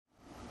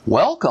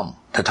Welcome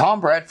to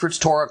Tom Bradford's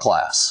Torah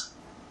class,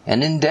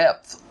 an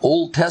in-depth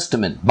Old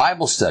Testament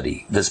Bible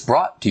study that's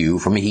brought to you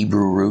from a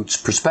Hebrew roots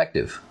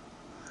perspective.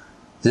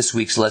 This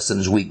week's lesson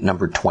is week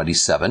number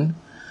 27,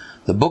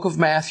 the book of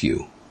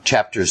Matthew,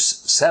 chapters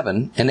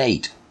 7 and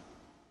 8.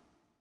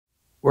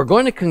 We're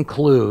going to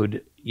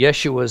conclude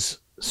Yeshua's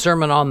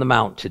Sermon on the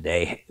Mount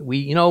today.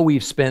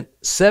 We've spent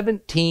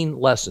 17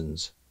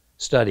 lessons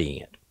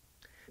studying it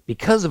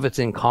because of its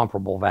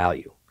incomparable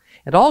value,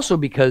 and also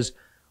because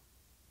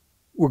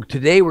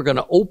today we're going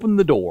to open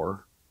the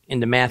door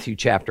into Matthew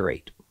chapter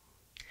 8.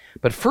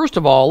 But first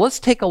of all, let's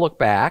take a look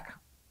back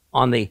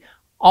on the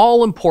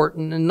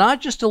all-important and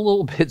not just a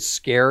little bit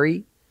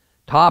scary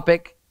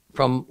topic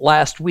from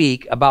last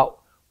week about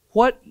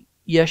what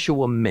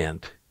Yeshua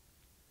meant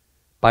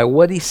by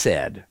what he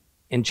said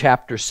in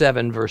chapter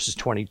 7, verses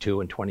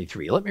 22 and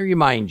 23. Let me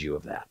remind you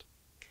of that.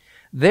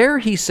 There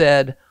he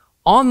said,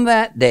 "On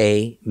that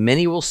day,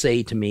 many will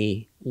say to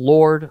me,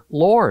 'Lord,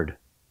 Lord,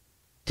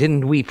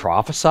 didn't we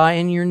prophesy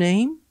in your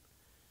name?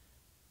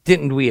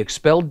 Didn't we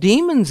expel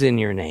demons in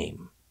your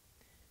name?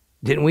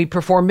 Didn't we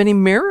perform many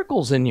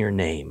miracles in your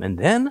name?' And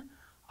then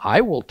I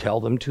will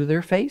tell them to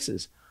their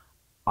faces,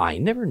 'I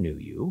never knew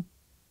you.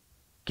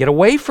 Get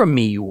away from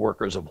me, you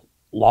workers of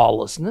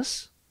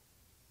lawlessness.'"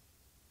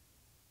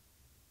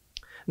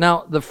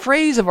 Now, the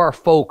phrase of our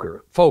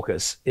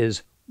focus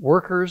is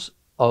workers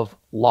of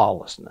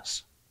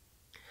lawlessness.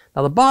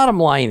 Now, the bottom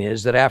line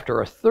is that after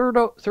a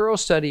thorough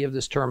study of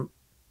this term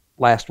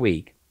last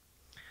week,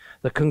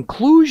 the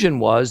conclusion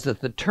was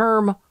that the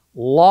term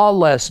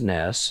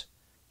lawlessness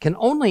can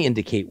only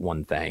indicate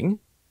one thing: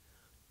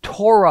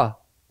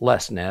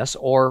 Torah-lessness,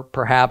 or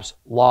perhaps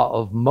law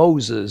of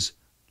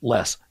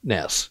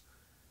Moses-lessness.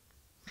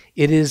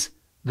 It is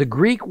the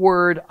Greek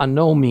word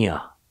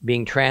anomia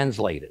being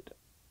translated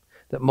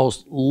that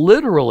most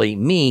literally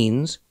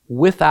means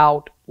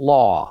without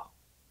law.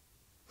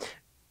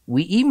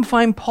 We even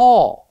find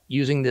Paul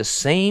using this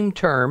same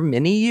term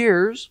many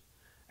years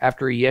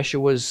after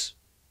Yeshua's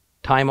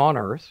time on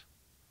earth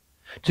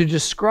to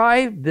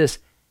describe this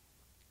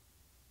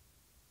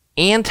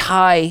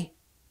anti-Christ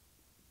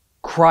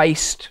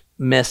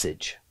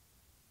message.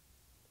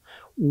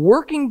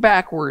 Working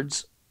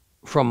backwards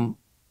from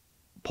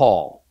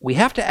Paul, we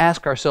have to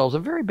ask ourselves a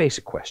very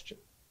basic question.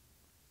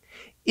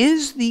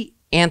 Is the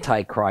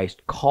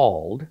Antichrist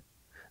called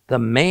the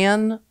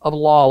man of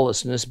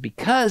lawlessness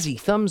because he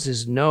thumbs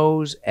his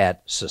nose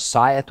at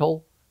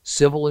societal,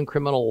 civil, and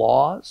criminal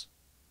laws?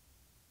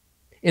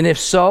 And if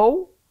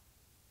so,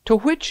 to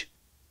which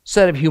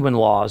set of human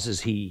laws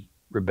is he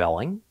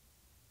rebelling?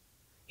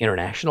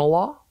 International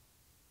law?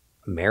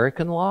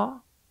 American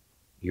law?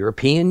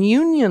 European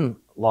Union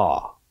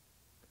law?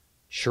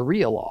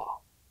 Sharia law?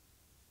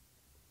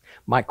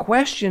 My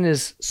question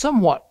is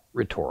somewhat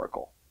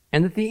rhetorical,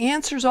 and that the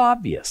answer is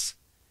obvious.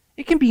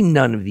 It can be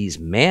none of these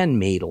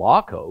man-made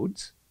law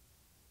codes.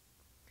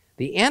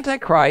 The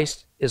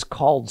Antichrist is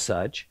called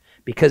such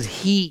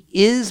because he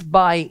is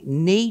by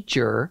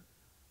nature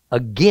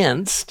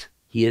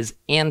he is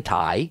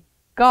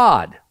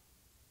anti-God.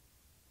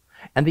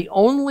 And the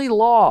only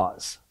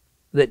laws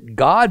that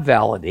God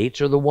validates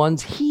are the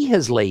ones he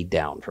has laid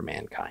down for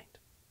mankind.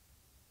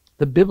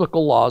 The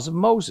biblical laws of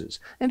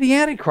Moses. And the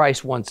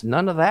Antichrist wants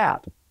none of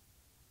that.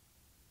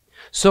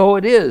 So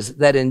it is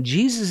that in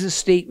Jesus'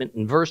 statement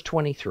in verse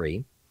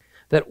 23,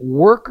 that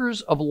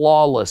workers of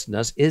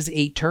lawlessness is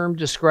a term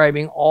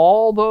describing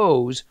all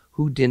those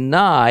who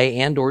deny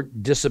and or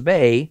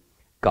disobey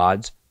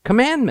God's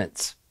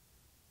commandments.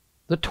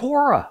 The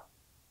Torah,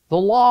 the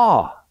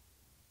law.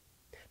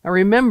 Now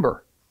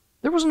remember,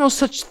 there was no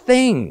such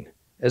thing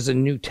as a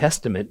New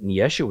Testament in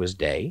Yeshua's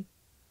day.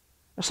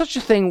 Now, such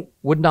a thing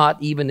would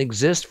not even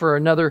exist for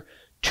another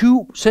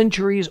 2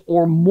 centuries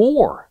or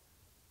more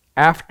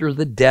after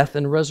the death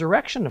and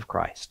resurrection of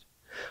Christ.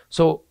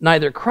 So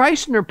neither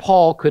Christ nor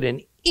Paul could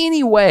in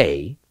any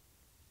way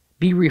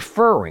be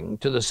referring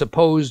to the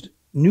supposed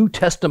New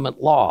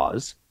Testament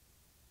laws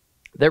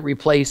that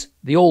replace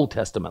the Old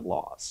Testament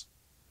laws.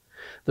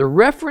 The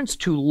reference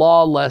to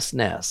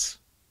lawlessness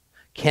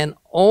can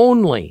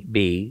only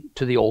be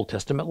to the Old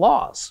Testament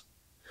laws,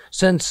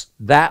 since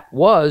that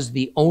was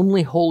the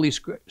only Holy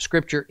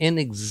Scripture in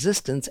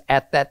existence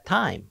at that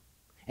time,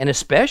 and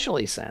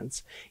especially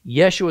since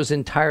Yeshua's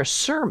entire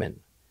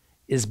sermon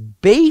is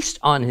based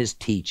on his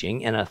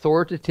teaching and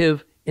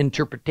authoritative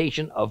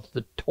interpretation of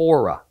the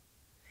Torah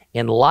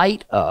in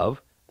light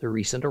of the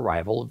recent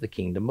arrival of the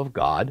kingdom of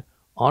God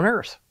on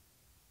earth.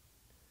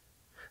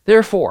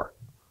 Therefore,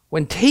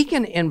 when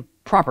taken in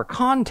proper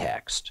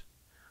context,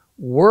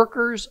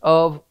 workers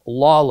of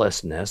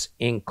lawlessness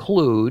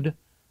include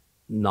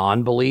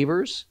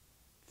non-believers,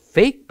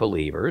 fake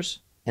believers,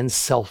 and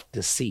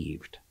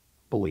self-deceived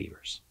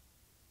believers.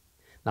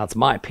 Now, it's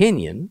my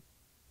opinion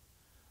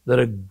that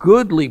a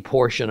goodly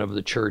portion of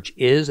the church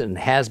is and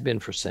has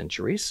been for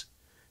centuries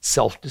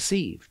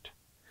self-deceived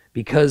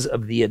because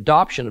of the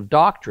adoption of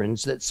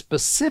doctrines that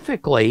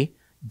specifically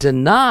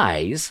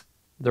denies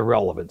the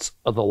relevance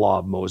of the law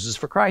of Moses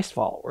for Christ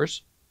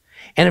followers,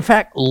 and in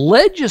fact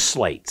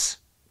legislates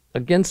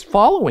against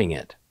following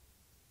it.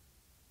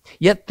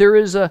 Yet there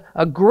is a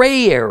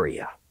gray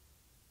area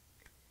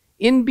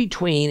in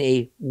between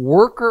a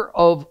worker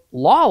of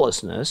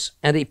lawlessness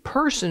and a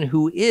person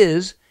who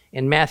is,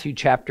 in Matthew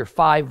chapter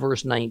 5,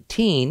 verse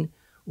 19,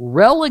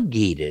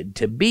 relegated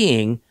to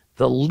being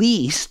the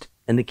least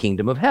in the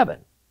kingdom of heaven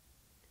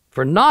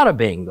for not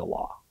obeying the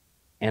law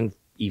and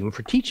even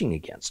for teaching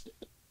against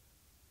it.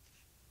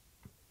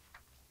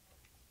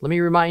 Let me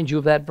remind you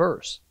of that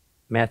verse,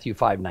 Matthew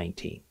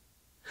 5:19.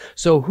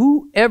 So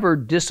whoever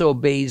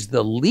disobeys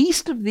the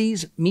least of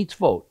these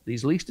mitzvot,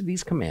 these least of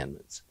these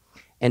commandments,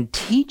 and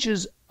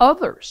teaches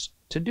others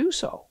to do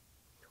so,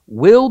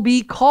 will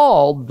be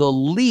called the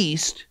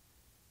least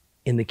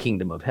in the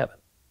kingdom of heaven.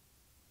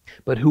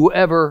 But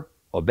whoever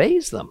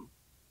obeys them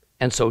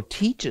and so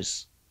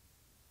teaches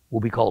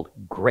will be called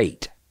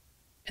great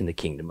in the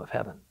kingdom of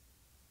heaven.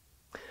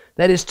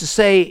 That is to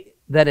say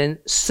that in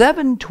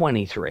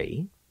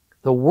 7:23,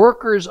 the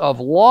workers of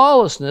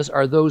lawlessness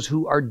are those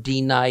who are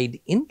denied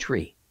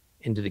entry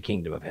into the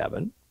kingdom of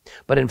heaven.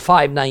 But in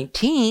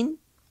 5:19,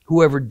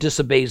 whoever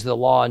disobeys the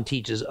law and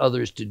teaches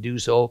others to do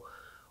so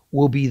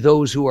will be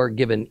those who are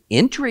given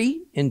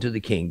entry into the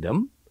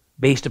kingdom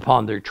based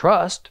upon their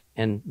trust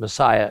in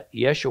Messiah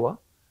Yeshua.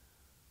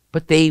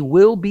 But they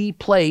will be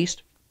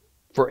placed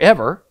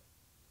forever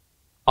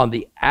on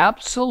the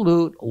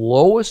absolute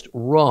lowest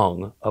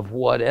rung of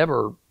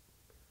whatever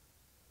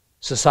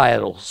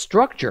societal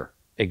structure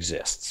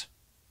exists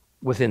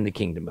within the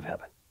kingdom of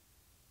heaven.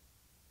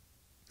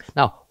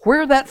 Now,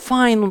 where that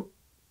fine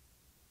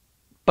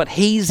but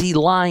hazy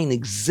line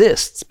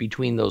exists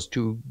between those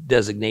two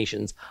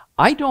designations,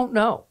 I don't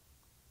know.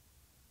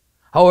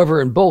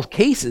 However, in both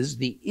cases,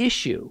 the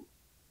issue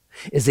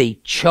is a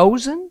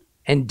chosen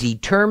and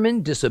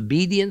determined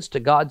disobedience to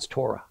God's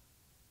Torah.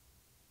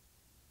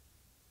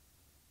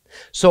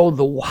 So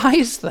the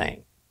wise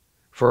thing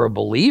for a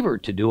believer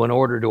to do in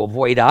order to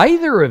avoid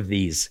either of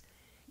these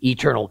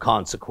eternal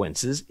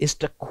consequences is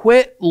to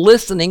quit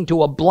listening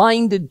to a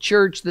blinded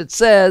church that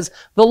says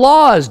the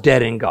law is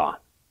dead and gone,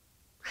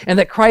 and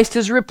that Christ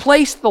has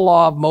replaced the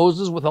law of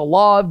Moses with a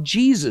law of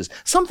Jesus,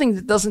 something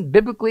that doesn't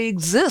biblically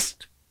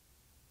exist.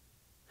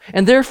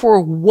 And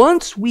therefore,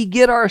 once we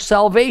get our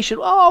salvation,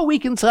 we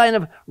can kind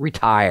of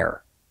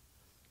retire,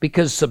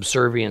 because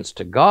subservience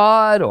to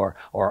God or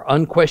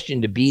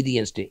unquestioned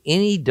obedience to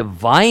any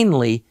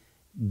divinely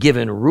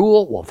given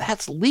rule, well,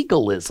 that's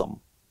legalism.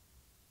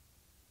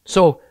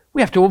 So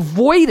we have to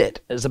avoid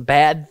it as a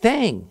bad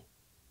thing.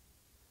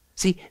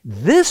 See,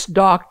 this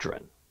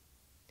doctrine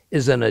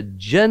is an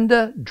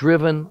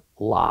agenda-driven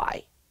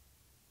lie,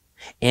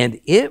 and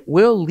it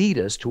will lead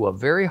us to a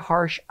very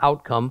harsh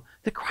outcome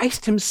that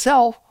Christ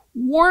himself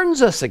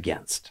warns us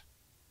against.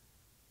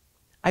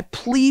 I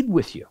plead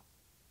with you,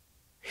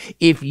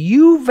 if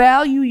you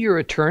value your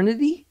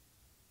eternity,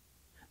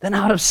 then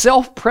out of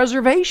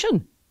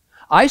self-preservation,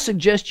 I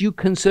suggest you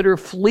consider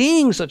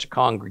fleeing such a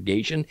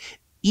congregation,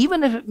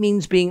 even if it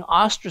means being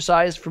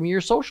ostracized from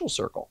your social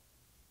circle.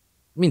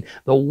 I mean,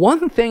 the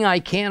one thing I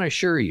can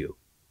assure you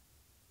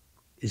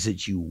is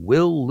that you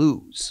will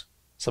lose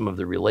some of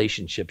the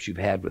relationships you've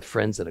had with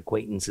friends and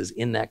acquaintances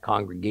in that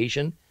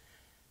congregation,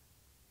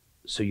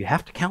 so you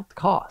have to count the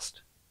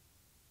cost.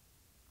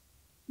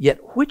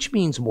 Yet, which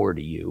means more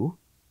to you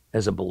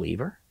as a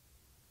believer?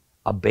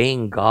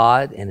 Obeying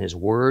God and his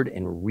word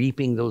and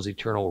reaping those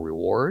eternal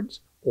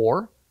rewards,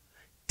 or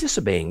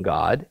disobeying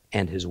God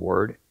and his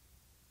word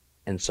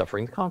and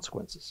suffering the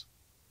consequences?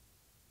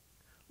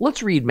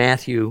 Let's read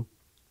Matthew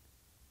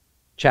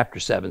chapter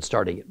 7,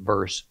 starting at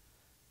verse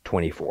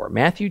 24.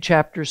 Matthew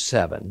chapter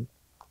 7,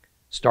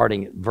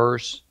 starting at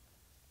verse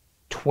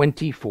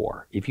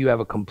 24. If you have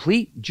a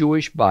complete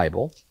Jewish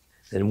Bible,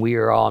 then we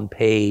are on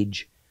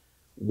page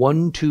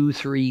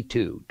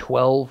 1232,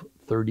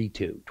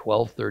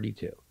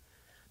 1232.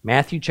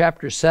 Matthew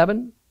chapter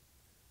 7,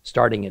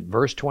 starting at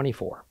verse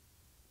 24.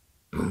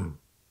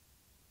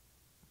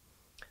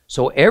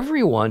 So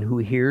everyone who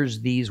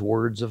hears these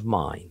words of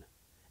mine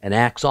and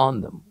acts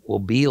on them will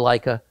be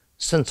like a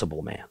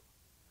sensible man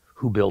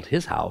who built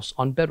his house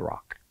on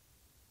bedrock.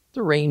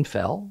 The rain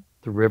fell,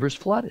 the rivers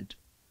flooded,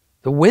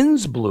 the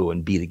winds blew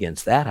and beat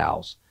against that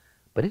house,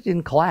 but it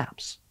didn't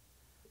collapse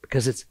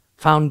because its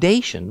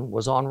foundation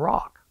was on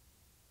rock.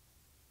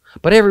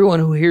 But everyone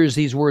who hears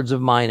these words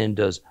of mine and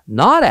does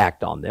not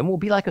act on them will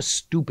be like a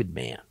stupid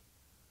man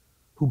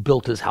who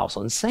built his house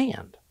on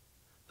sand.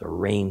 The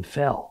rain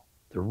fell,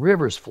 the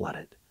rivers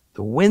flooded,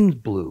 the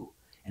wind blew,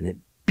 and it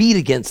beat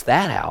against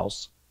that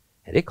house,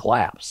 and it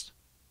collapsed.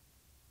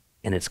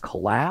 And its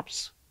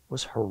collapse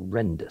was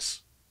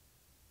horrendous.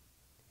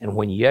 And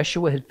when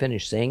Yeshua had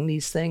finished saying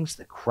these things,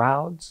 the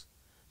crowds,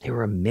 they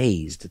were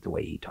amazed at the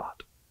way he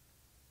taught.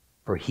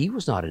 For he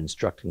was not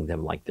instructing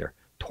them like their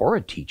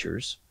Torah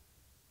teachers,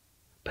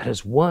 but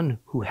as one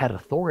who had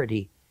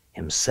authority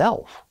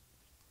himself.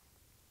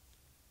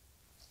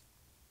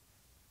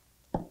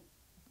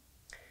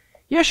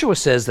 Yeshua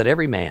says that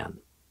every man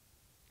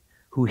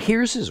who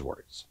hears his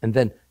words and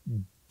then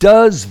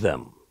does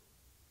them,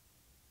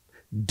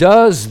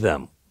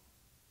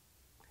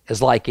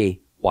 is like a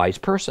wise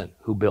person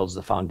who builds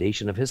the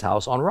foundation of his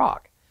house on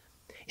rock.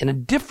 In a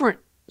different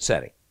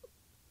setting,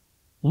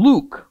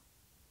 Luke,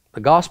 the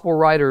gospel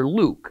writer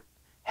Luke,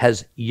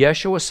 has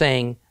Yeshua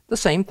saying the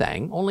same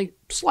thing, only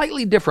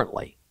slightly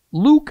differently.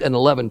 Luke in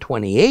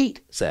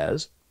 11:28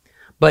 says,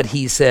 "But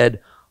he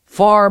said,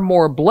 far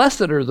more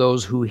blessed are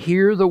those who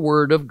hear the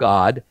word of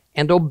God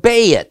and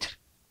obey it."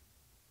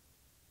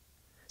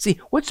 See,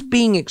 what's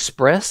being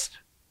expressed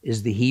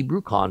is the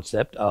Hebrew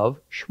concept of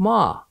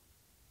Shema.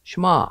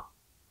 Shema.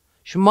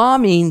 Shema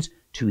means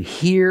to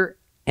hear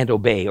and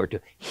obey, or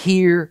to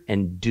hear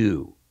and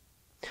do.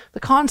 The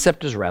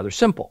concept is rather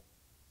simple.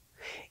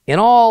 In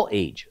all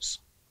ages,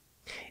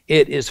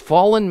 it is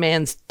fallen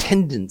man's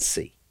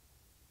tendency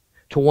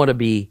to want to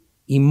be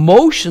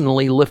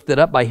emotionally lifted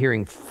up by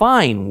hearing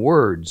fine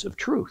words of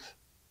truth.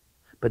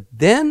 But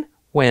then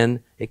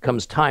when it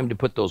comes time to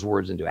put those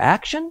words into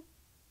action,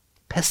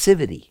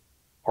 passivity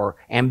or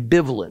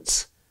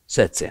ambivalence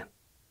sets in.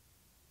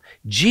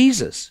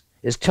 Jesus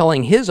is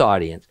telling his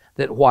audience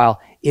that while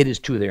it is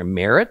to their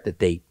merit that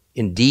they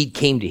indeed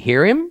came to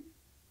hear him,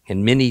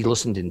 and many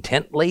listened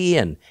intently,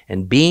 and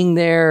being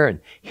there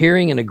and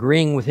hearing and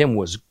agreeing with him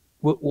was,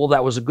 well,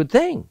 that was a good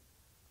thing,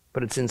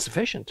 but it's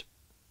insufficient.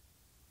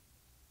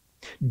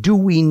 Do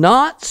we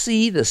not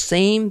see the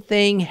same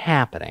thing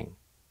happening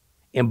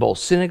in both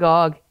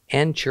synagogue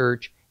and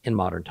church in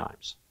modern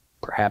times?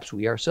 Perhaps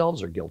we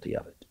ourselves are guilty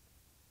of it.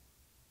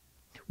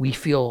 We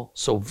feel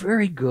so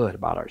very good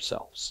about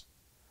ourselves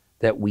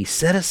that we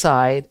set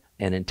aside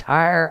an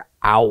entire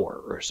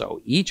hour or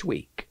so each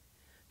week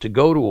to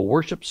go to a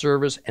worship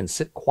service and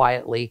sit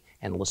quietly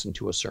and listen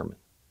to a sermon.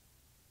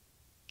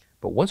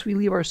 But once we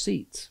leave our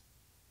seats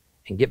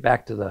and get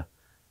back to the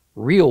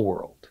real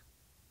world,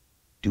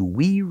 do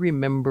we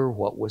remember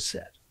what was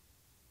said?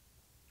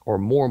 Or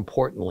more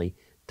importantly,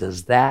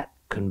 does that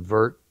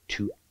convert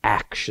to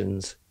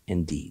actions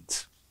and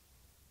deeds?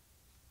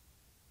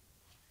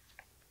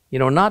 You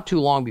know, not too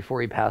long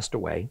before he passed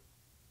away,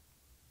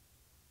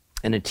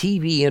 in a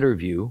TV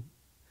interview,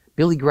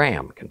 Billy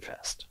Graham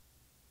confessed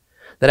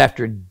that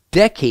after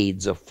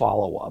decades of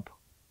follow-up,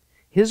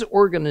 his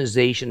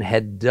organization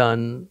had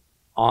done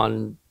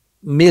on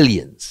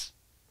millions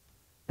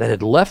that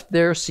had left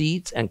their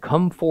seats and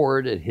come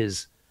forward at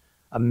his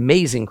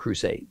amazing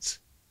crusades.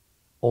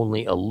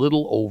 Only a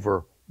little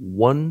over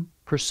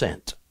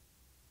 1%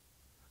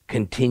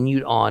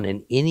 continued on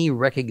in any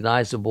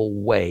recognizable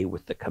way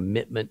with the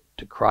commitment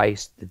to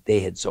Christ that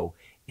they had so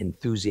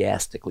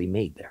enthusiastically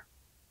made there.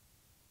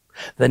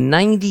 The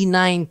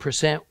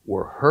 99%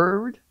 were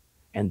heard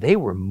and they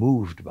were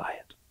moved by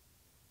it.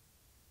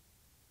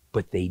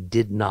 But they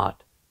did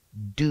not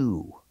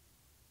do.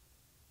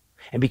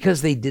 And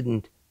because they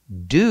didn't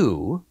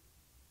do,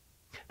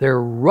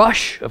 their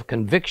rush of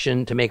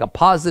conviction to make a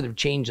positive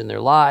change in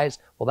their lives,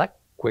 well, that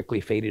quickly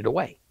faded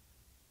away.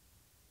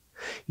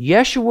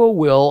 Yeshua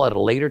will, at a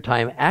later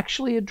time,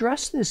 actually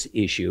address this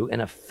issue in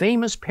a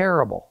famous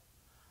parable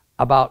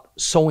about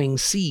sowing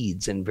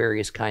seeds in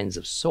various kinds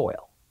of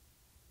soil.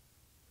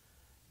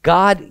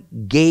 God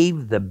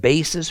gave the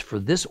basis for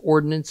this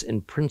ordinance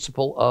and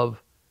principle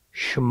of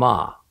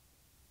Shema,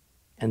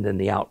 and then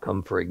the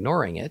outcome for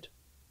ignoring it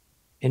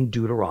in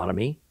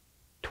Deuteronomy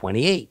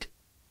 28.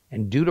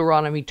 In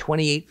Deuteronomy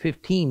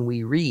 28:15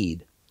 we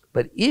read,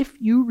 "But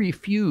if you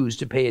refuse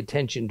to pay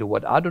attention to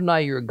what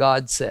Adonai your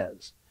God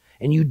says,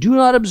 and you do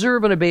not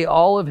observe and obey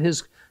all of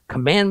his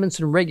commandments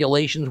and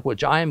regulations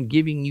which I am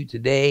giving you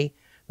today,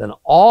 then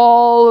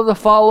all of the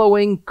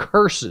following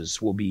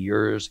curses will be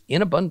yours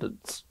in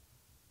abundance."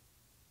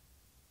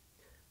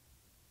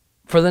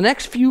 For the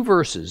next few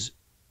verses,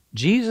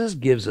 Jesus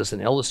gives us an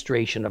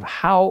illustration of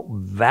how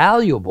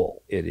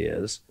valuable it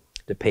is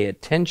to pay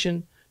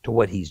attention to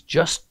what he's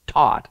just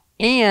taught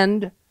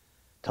and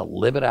to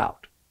live it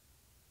out.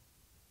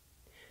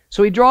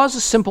 So he draws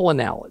a simple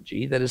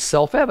analogy that is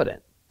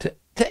self-evident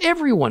to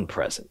everyone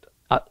present.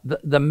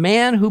 The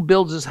man who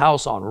builds his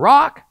house on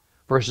rock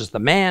versus the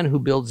man who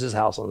builds his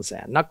house on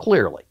sand. Now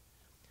clearly,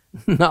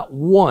 not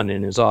one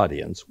in his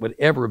audience would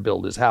ever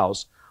build his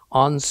house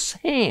on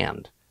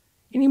sand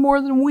any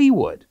more than we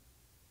would.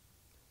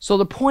 So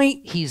the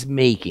point he's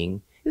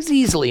making is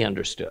easily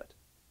understood.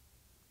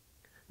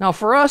 Now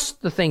for us,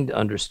 the thing to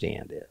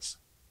understand is,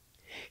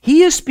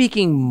 he is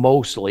speaking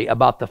mostly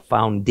about the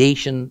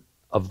foundation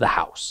of the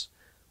house,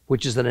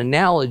 which is an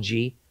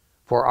analogy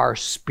for our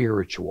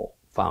spiritual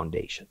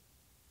foundation.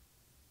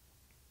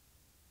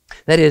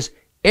 That is,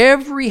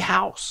 every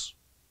house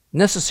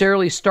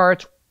necessarily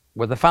starts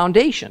with a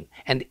foundation,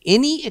 and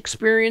any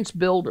experienced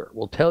builder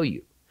will tell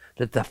you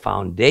that the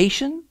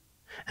foundation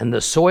and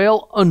the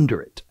soil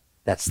under it,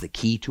 that's the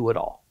key to it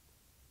all.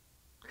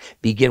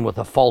 Begin with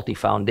a faulty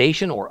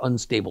foundation or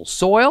unstable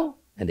soil,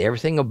 and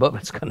everything above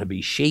it's going to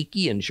be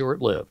shaky and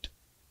short-lived.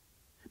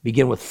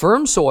 Begin with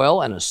firm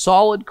soil and a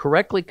solid,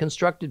 correctly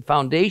constructed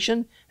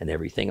foundation, and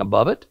everything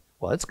above it,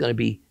 well, it's going to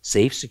be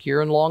safe,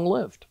 secure, and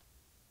long-lived.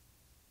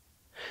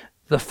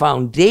 The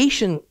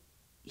foundation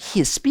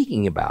he is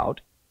speaking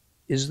about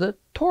is the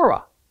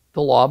Torah,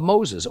 the law of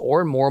Moses,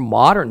 or in more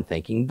modern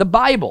thinking, the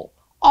Bible.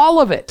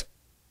 All of it,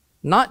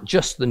 not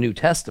just the New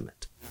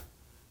Testament.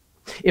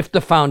 If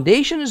the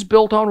foundation is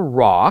built on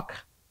rock,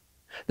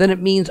 then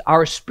it means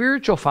our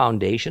spiritual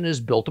foundation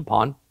is built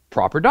upon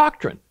proper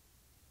doctrine.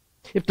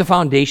 If the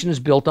foundation is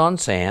built on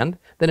sand,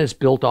 then it's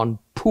built on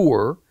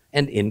poor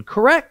and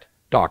incorrect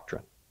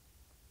doctrine.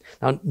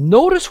 Now,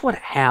 notice what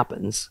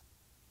happens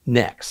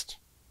next.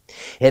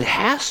 It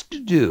has to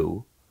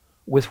do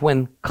with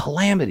when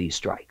calamity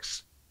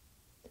strikes.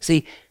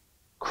 See,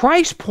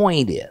 Christ's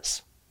point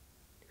is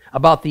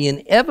about the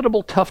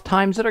inevitable tough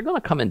times that are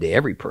going to come into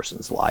every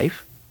person's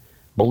life,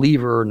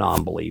 believer or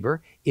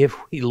non-believer, if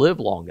we live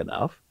long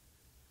enough.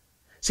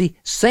 See,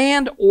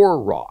 sand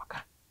or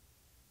rock,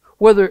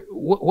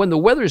 when the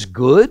weather's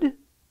good,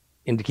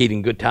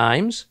 indicating good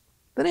times,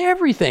 then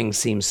everything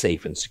seems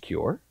safe and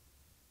secure.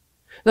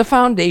 The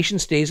foundation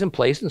stays in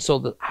place, and so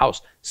the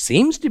house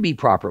seems to be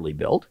properly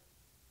built.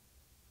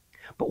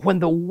 But when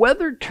the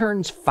weather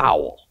turns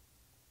foul,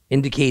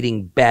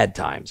 indicating bad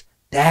times,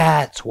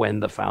 that's when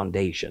the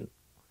foundation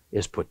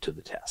is put to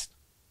the test.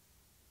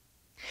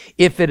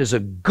 If it is a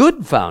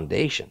good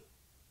foundation,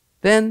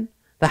 then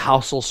the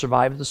house will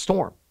survive the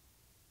storm.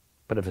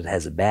 But if it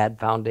has a bad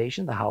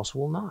foundation, the house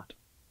will not.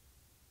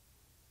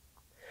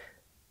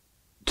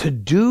 To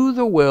do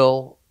the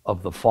will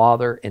of the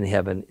Father in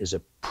heaven is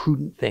a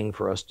prudent thing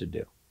for us to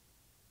do.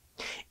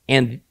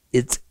 And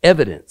it's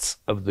evidence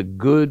of the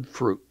good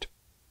fruit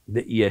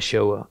that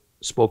Yeshua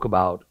spoke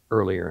about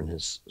earlier in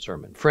his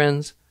sermon.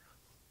 Friends,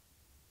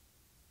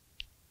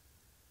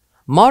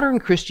 modern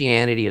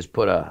Christianity has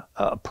put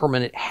a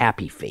permanent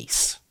happy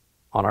face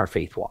on our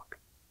faith walk,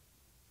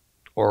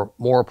 or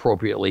more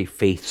appropriately,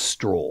 faith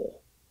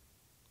stroll.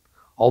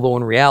 Although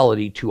in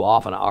reality, too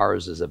often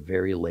ours is a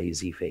very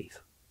lazy faith.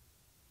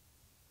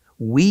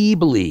 We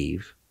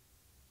believe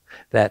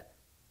that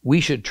we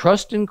should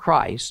trust in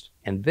Christ,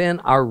 and then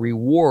our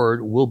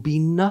reward will be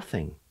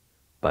nothing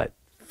but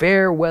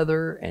fair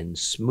weather and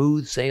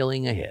smooth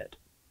sailing ahead.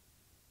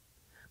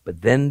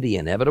 But then the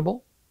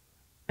inevitable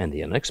and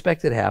the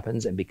unexpected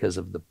happens, and because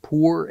of the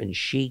poor and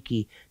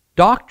shaky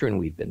doctrine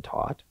we've been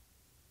taught,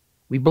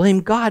 we blame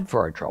God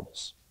for our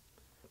troubles,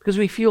 because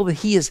we feel that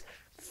he has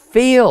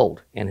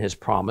failed in his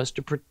promise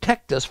to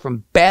protect us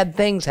from bad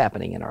things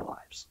happening in our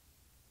lives.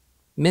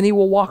 Many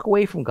will walk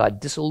away from God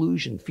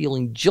disillusioned,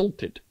 feeling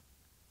jilted.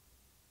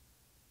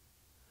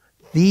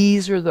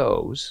 These are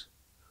those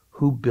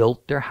who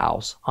built their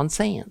house on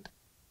sand.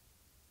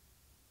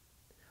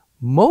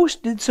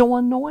 Most did so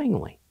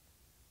unknowingly.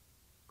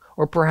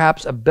 Or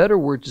perhaps a better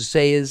word to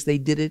say is they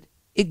did it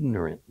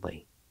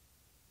ignorantly.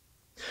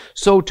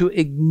 So to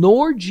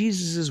ignore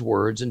Jesus'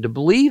 words and to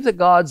believe that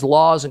God's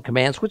laws and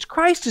commands, which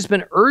Christ has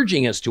been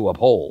urging us to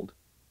uphold,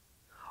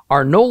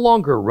 are no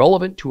longer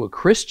relevant to a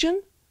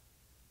Christian,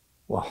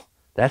 well,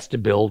 that's to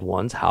build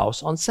one's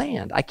house on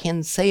sand. I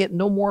can say it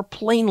no more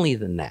plainly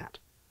than that,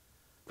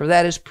 for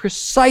that is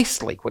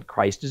precisely what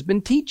Christ has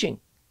been teaching.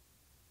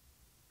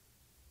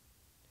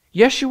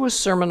 Yeshua's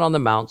Sermon on the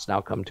Mount's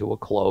now come to a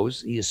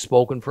close. He has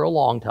spoken for a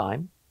long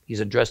time. He's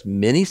addressed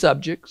many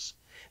subjects,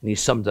 and he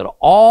summed it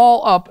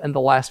all up in the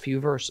last few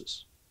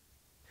verses.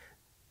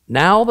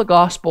 Now the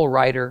gospel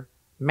writer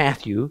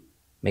Matthew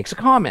makes a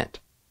comment.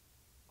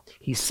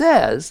 He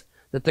says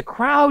that the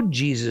crowd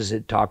Jesus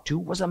had talked to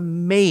was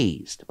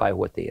amazed by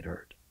what they had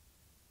heard.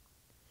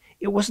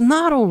 It was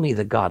not only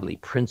the godly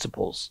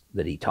principles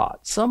that he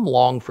taught, some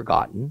long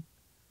forgotten,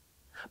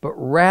 but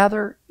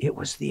rather it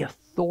was the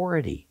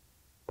authority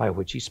by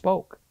which he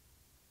spoke.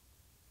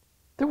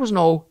 There was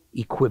no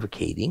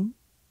equivocating.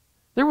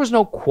 There was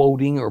no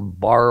quoting or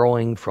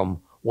borrowing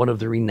from one of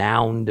the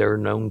renowned or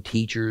known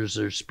teachers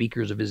or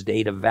speakers of his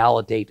day to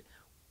validate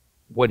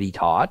what he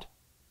taught.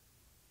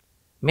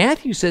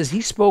 Matthew says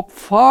he spoke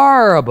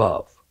far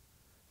above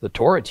the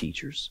Torah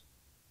teachers.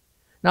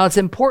 Now, it's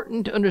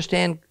important to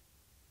understand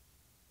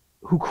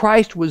who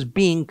Christ was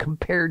being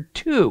compared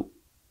to.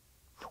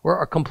 Where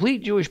our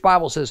complete Jewish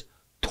Bible says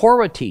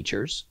Torah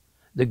teachers,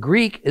 the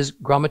Greek is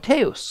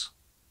grammateus.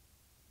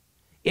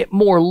 It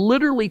more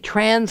literally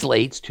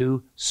translates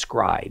to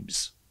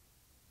scribes.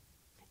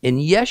 In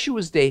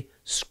Yeshua's day,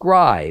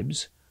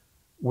 scribes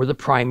were the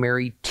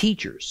primary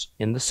teachers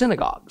in the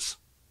synagogues.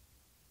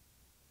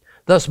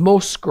 Thus,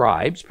 most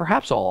scribes,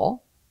 perhaps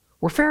all,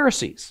 were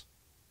Pharisees.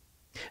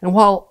 And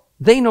while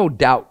they no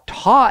doubt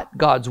taught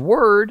God's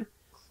word,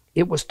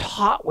 it was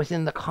taught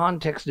within the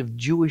context of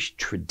Jewish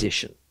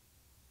tradition.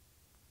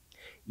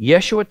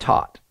 Yeshua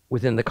taught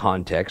within the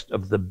context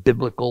of the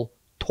biblical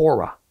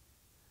Torah,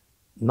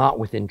 not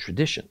within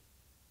tradition.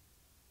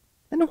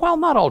 And while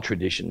not all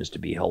tradition is to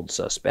be held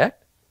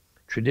suspect,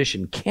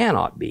 tradition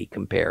cannot be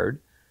compared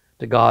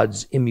to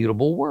God's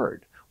immutable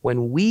word.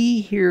 When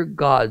we hear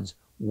God's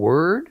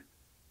word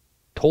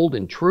told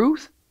in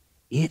truth,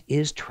 it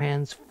is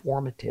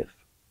transformative.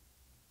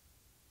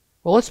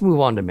 Well, let's move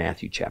on to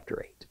Matthew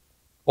chapter 8.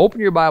 Open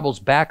your Bibles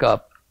back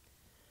up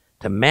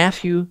to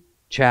Matthew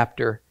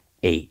chapter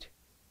 8.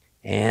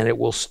 And it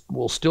will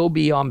still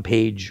be on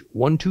page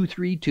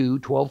 1232,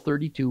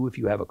 1232 if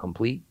you have a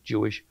complete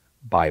Jewish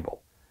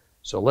Bible.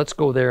 So let's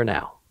go there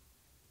now.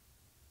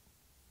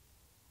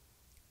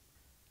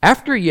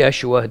 After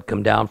Yeshua had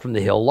come down from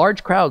the hill,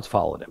 large crowds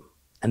followed him.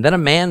 And then a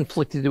man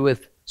afflicted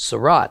with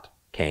Sarat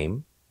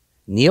came,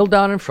 kneeled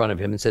down in front of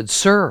him and said,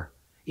 "Sir,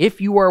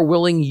 if you are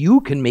willing,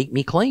 you can make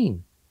me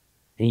clean."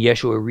 And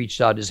Yeshua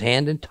reached out his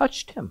hand and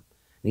touched him.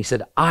 And he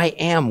said, "I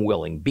am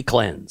willing, be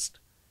cleansed."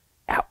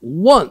 At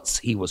once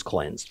he was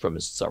cleansed from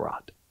his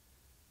Sarat.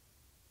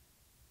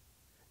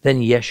 Then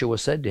Yeshua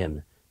said to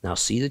him, "Now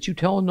see that you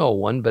tell no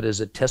one, but as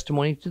a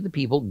testimony to the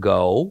people,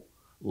 go,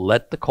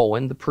 let the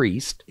Kohen, the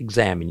priest,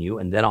 examine you,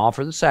 and then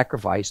offer the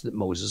sacrifice that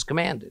Moses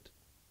commanded."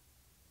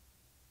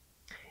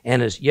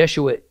 And as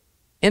Yeshua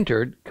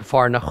entered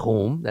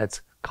Capharnaum,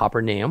 that's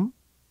Capernaum,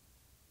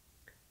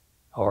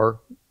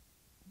 or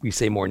we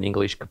say more in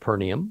English,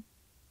 Capernaum,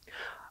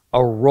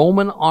 a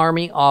Roman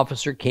army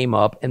officer came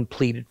up and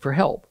pleaded for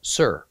help.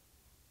 "Sir,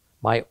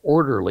 my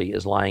orderly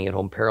is lying at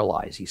home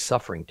paralyzed. He's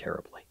suffering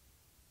terribly."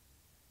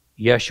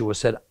 Yeshua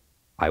said,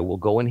 "I will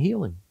go and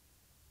heal him."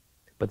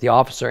 But the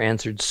officer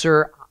answered,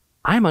 "Sir,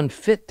 I'm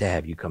unfit to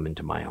have you come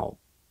into my home.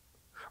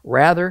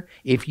 Rather,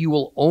 if you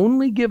will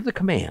only give the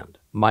command,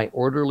 my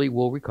orderly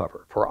will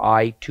recover, for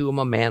I too am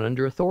a man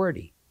under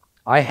authority.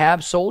 I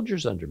have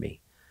soldiers under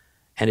me.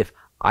 And if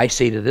I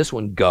say to this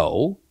one,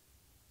 'Go,'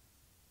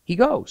 he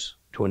goes.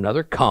 To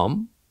another,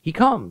 'Come,' he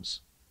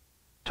comes.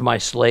 To my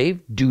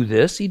slave, 'Do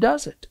this,' he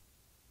does it."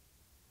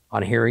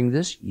 On hearing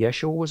this,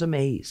 Yeshua was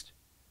amazed.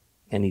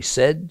 And he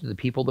said to the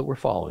people that were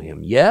following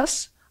him,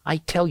 "Yes, I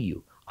tell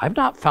you, I've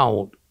not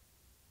found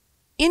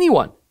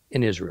anyone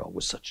in Israel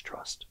with such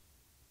trust.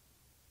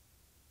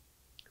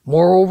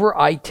 Moreover,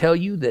 I tell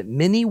you that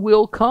many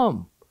will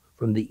come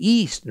from the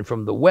east and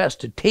from the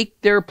west to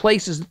take their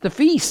places at the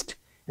feast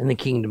in the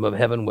kingdom of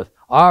heaven with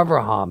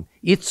Abraham,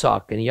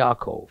 Isaac, and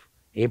Yaakov,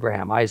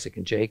 Abraham, Isaac,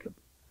 and Jacob.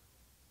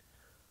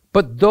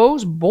 But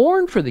those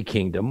born for the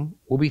kingdom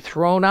will be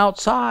thrown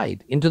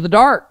outside into the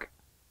dark,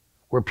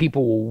 where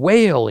people will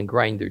wail and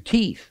grind their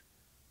teeth."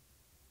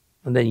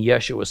 And then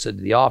Yeshua said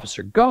to the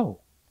officer,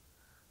 "Go,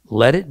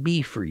 let it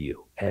be for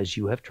you as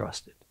you have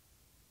trusted."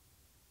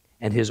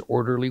 And his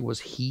orderly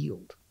was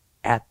healed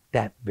at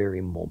that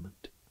very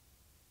moment.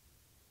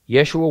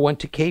 Yeshua went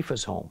to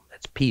Cephas' home,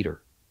 that's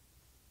Peter,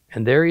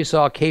 and there he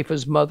saw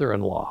Cephas'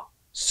 mother-in-law,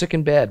 sick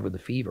in bed with a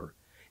fever,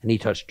 and he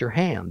touched her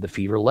hand. The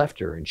fever left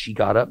her, and she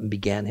got up and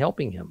began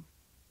helping him.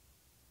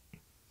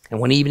 And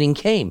when evening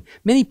came,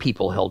 many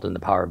people held in the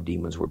power of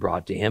demons were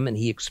brought to him, and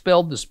he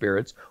expelled the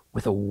spirits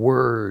with a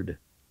word.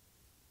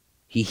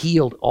 He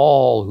healed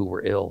all who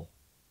were ill.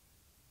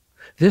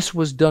 This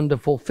was done to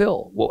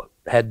fulfill what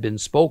had been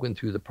spoken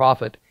through the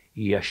prophet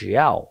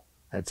Yeshayahu,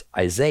 that's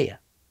Isaiah.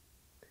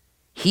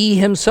 He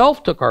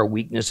himself took our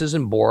weaknesses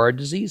and bore our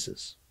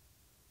diseases.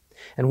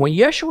 And when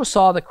Yeshua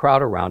saw the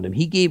crowd around him,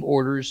 he gave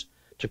orders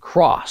to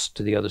cross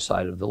to the other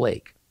side of the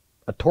lake.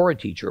 A Torah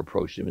teacher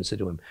approached him and said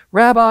to him,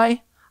 "Rabbi,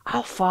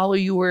 I'll follow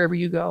you wherever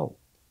you go."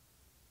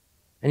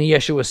 And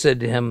Yeshua said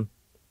to him,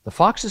 "The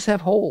foxes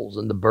have holes,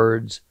 and the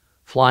birds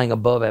flying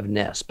above have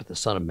nests, but the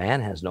Son of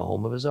Man has no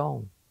home of his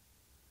own."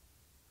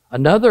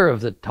 Another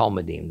of the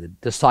Talmudim, the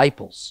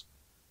disciples,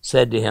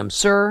 said to him,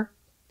 "Sir,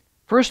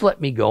 first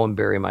let me go and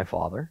bury my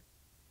father."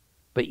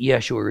 But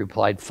Yeshua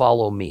replied,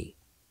 "Follow me.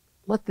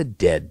 Let the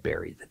dead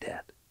bury the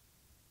dead."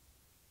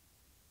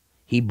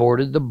 He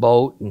boarded the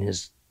boat, and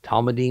his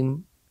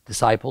Talmudim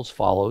disciples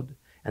followed,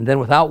 and then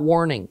without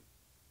warning,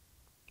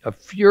 a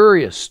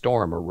furious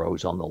storm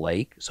arose on the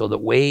lake, so that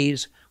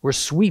waves were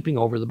sweeping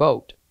over the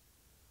boat.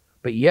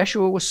 But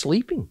Yeshua was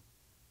sleeping.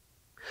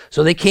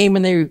 So they came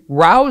and they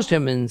roused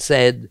him and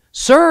said,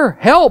 "Sir,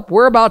 help,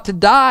 we're about to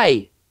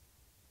die."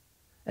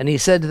 And he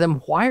said to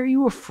them, "Why are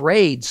you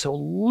afraid? So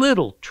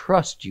little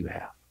trust you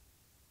have."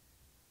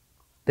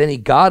 Then he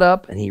got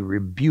up and he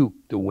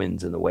rebuked the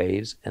winds and the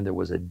waves, and there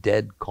was a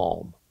dead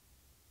calm.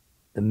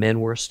 The men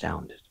were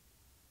astounded.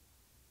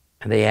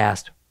 And they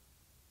asked,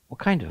 "What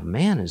kind of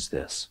man is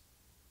this,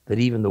 that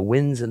even the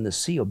winds and the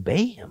sea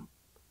obey him?"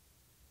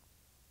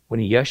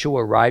 When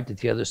Yeshua arrived at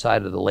the other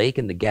side of the lake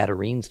in the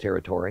Gadarenes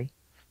territory,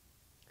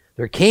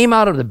 there came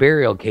out of the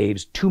burial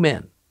caves 2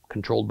 men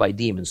controlled by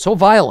demons, so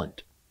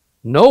violent,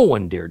 no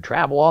one dared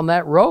travel on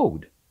that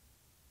road.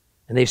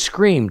 And they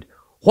screamed,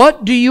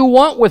 "What do you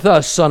want with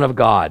us, Son of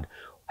God?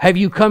 Have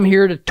you come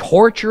here to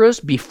torture us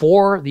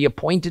before the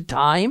appointed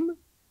time?"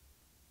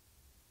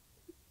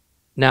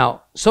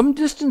 Now, some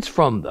distance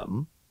from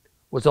them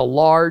was a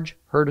large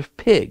herd of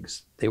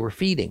pigs they were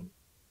feeding.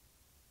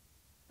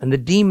 And the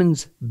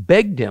demons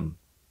begged him,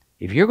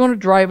 "If you're going to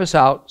drive us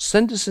out,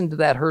 send us into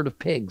that herd of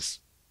pigs."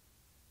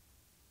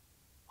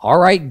 "All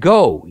right,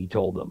 go," he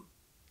told them.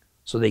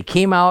 So they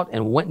came out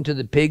and went into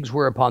the pigs,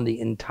 whereupon the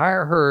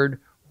entire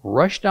herd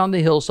rushed down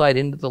the hillside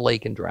into the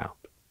lake and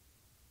drowned.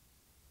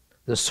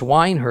 The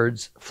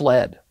swineherds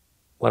fled,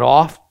 went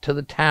off to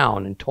the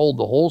town, and told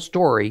the whole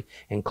story,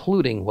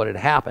 including what had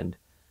happened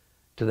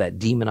to the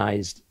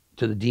demonized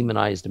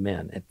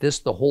men. At this,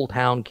 the whole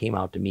town came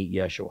out to meet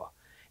Yeshua.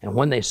 And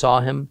when they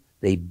saw him,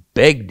 they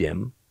begged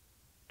him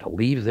to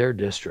leave their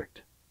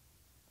district.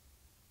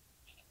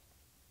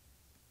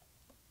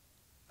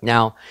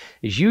 Now,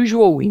 as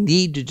usual, we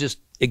need to just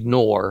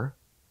ignore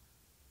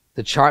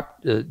the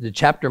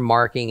chapter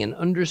marking and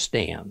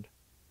understand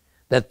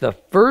that the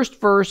first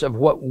verse of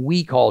what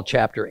we call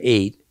chapter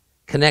 8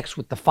 connects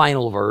with the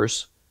final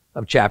verse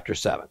of chapter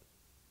 7.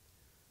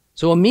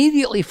 So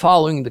immediately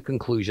following the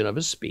conclusion of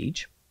his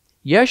speech,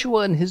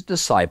 Yeshua and his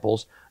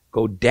disciples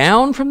go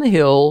down from the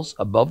hills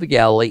above the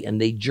Galilee, and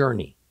they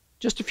journey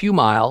just a few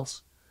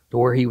miles to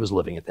where he was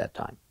living at that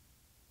time,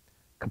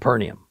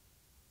 Capernaum.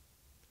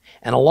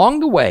 And along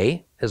the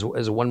way, as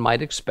one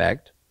might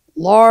expect,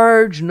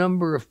 large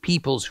number of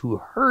peoples who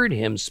heard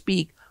him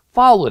speak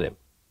followed him.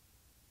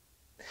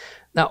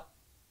 Now,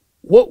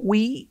 what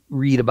we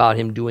read about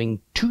him doing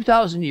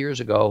 2,000 years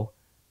ago,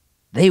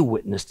 they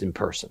witnessed in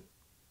person.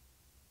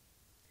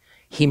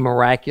 He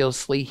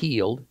miraculously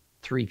healed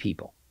 3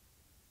 people.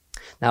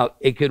 Now,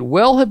 it could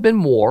well have been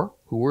more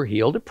who were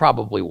healed. It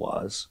probably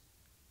was.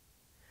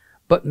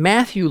 But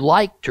Matthew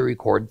liked to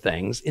record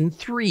things in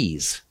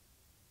threes.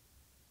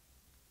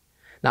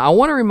 Now, I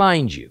want to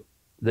remind you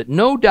that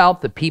no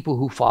doubt the people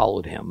who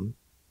followed him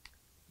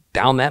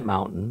down that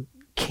mountain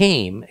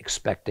came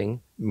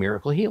expecting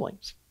miracle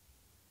healings.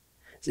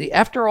 See,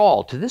 after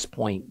all, to this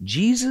point,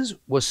 Jesus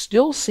was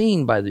still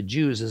seen by the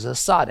Jews as a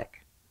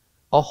tzaddik,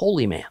 a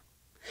holy man,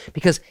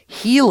 because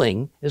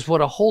healing is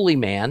what a holy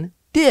man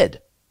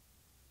did.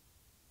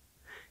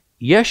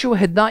 Yeshua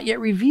had not yet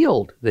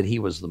revealed that he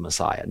was the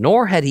Messiah,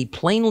 nor had he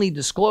plainly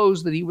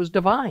disclosed that he was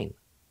divine.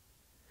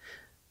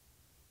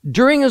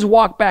 During his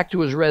walk back to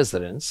his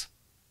residence,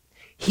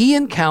 he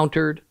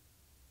encountered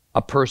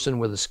a person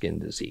with a skin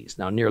disease.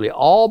 Now, nearly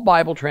all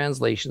Bible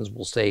translations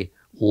will say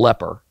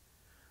leper,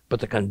 but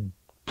the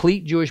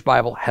complete Jewish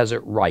Bible has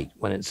it right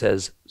when it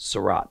says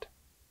sarat.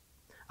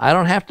 I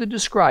don't have to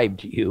describe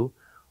to you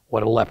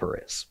what a leper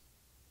is.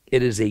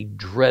 It is a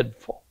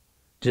dreadful,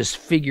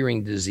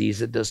 disfiguring disease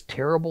that does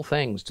terrible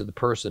things to the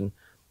person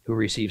who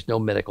receives no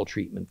medical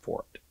treatment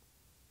for it.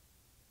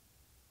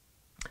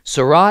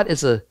 Sarat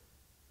is a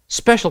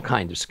special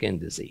kind of skin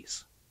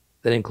disease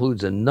that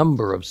includes a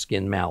number of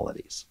skin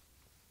maladies.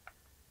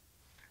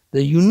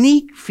 The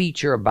unique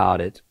feature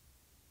about it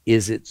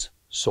is its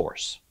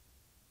source.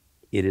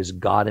 It is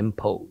God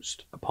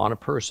imposed upon a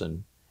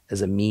person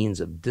as a means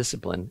of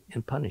discipline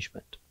and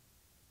punishment.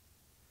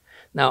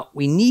 Now,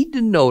 we need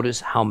to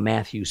notice how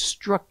Matthew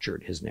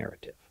structured his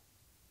narrative.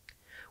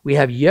 We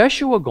have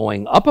Yeshua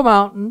going up a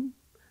mountain,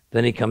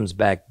 then he comes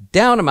back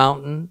down a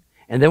mountain,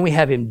 and then we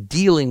have him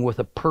dealing with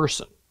a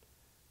person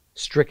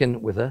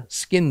stricken with a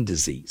skin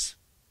disease.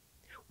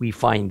 We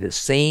find the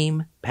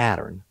same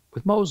pattern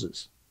with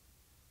Moses,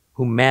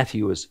 whom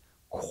Matthew is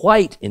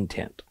quite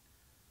intent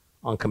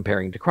on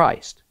comparing to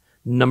Christ.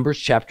 Numbers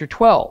chapter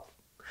 12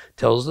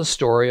 tells the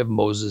story of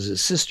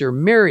Moses' sister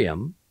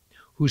Miriam,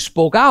 who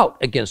spoke out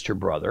against her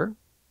brother,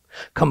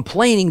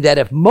 complaining that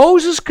if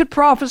Moses could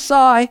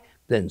prophesy,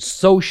 then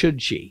so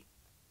should she.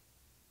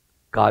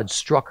 God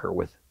struck her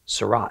with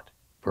sarat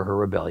for her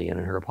rebellion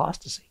and her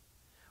apostasy.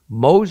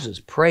 Moses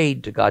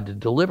prayed to God to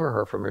deliver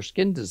her from her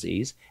skin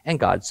disease, and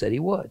God said he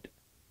would,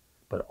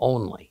 but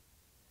only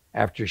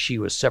after she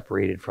was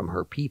separated from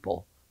her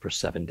people for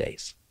 7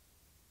 days.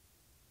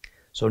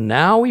 So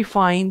now we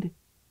find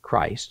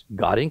Christ,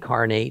 God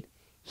incarnate,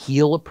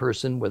 heal a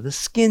person with a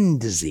skin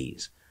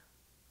disease.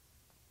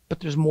 But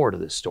there's more to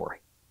this story.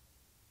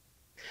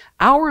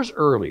 Hours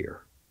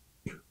earlier,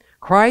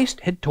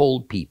 Christ had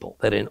told people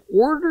that in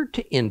order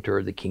to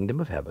enter the kingdom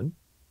of heaven,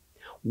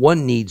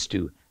 one needs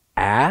to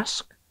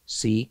ask,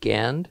 seek,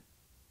 and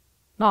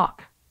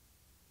knock.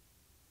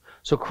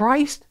 So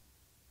Christ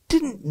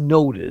didn't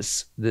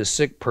notice this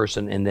sick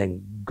person and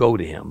then go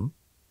to him.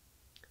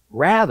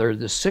 Rather,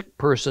 the sick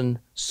person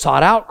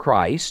sought out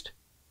Christ,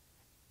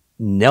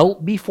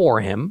 knelt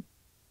before him,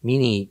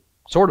 meaning he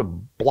sort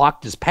of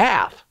blocked his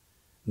path,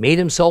 made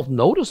himself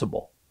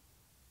noticeable,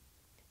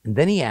 and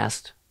then he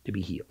asked to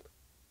be healed.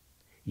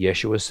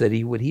 Yeshua said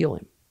he would heal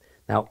him.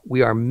 Now,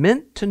 we are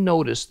meant to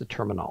notice the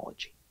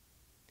terminology.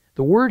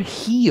 The word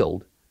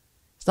healed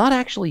is not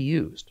actually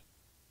used.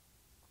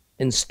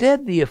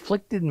 Instead, the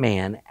afflicted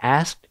man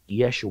asked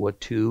Yeshua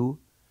to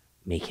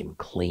make him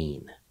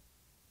clean.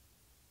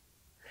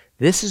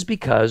 This is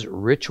because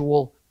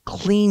ritual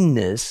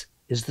cleanness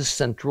is the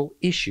central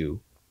issue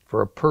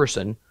for a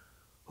person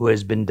who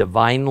has been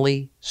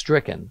divinely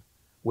stricken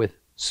with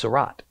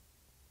sarat.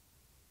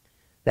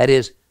 That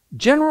is,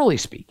 generally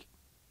speaking,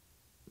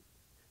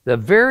 the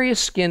various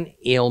skin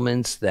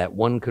ailments that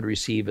one could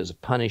receive as a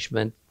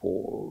punishment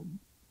for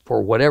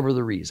whatever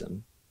the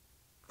reason,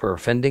 for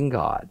offending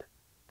God,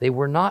 they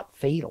were not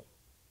fatal.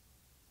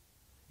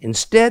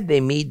 Instead, they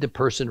made the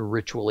person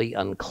ritually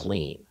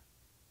unclean,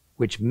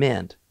 which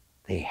meant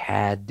they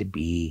had to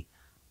be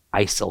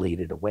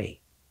isolated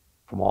away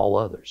from all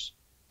others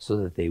so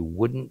that they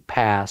wouldn't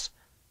pass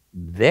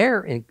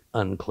their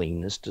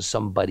uncleanness to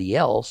somebody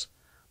else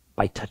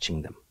by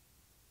touching them.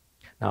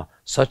 Now,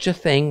 such a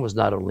thing was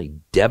not only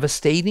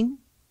devastating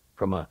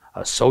from a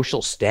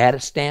social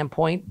status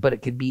standpoint, but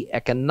it could be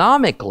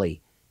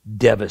economically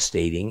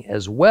devastating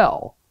as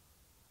well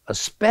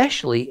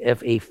especially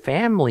if a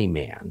family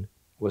man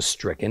was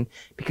stricken,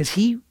 because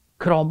he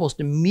could almost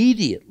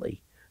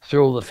immediately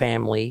throw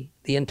the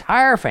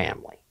entire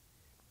family,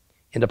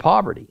 into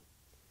poverty.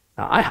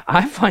 Now,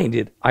 I find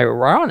it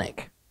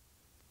ironic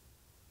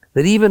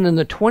that even in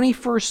the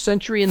 21st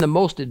century, in the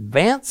most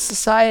advanced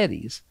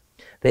societies,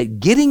 that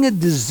getting a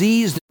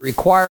disease that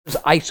requires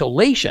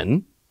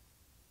isolation,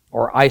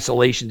 or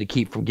isolation to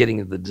keep from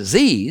getting the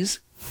disease,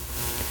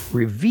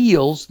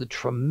 reveals the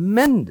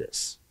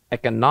tremendous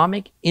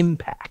economic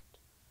impact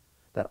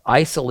that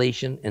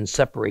isolation and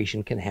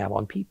separation can have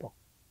on people.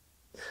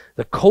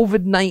 The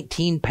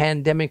COVID-19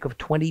 pandemic of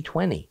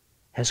 2020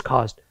 has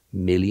caused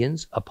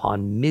millions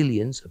upon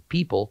millions of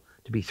people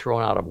to be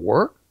thrown out of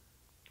work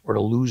or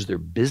to lose their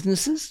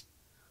businesses,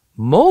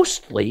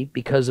 mostly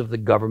because of the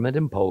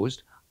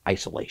government-imposed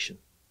isolation.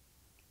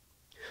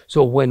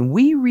 So when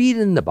we read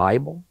in the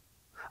Bible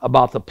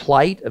about the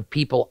plight of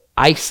people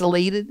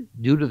isolated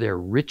due to their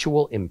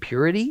ritual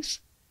impurities,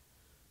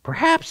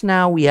 perhaps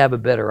now we have a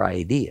better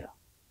idea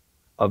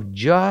of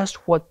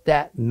just what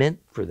that meant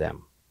for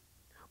them,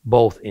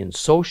 both in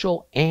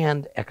social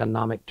and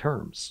economic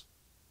terms.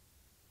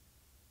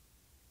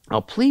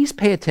 Now, please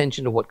pay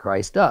attention to what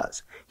Christ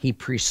does. He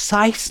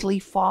precisely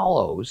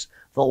follows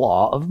the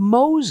law of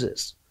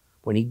Moses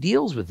when he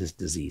deals with this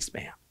diseased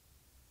man.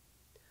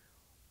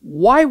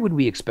 Why would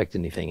we expect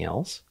anything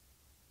else?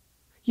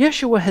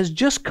 Yeshua has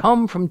just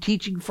come from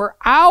teaching for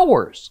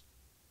hours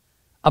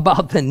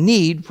about the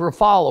need for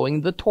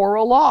following the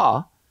Torah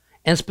law,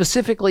 and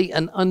specifically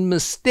and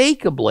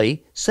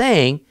unmistakably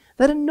saying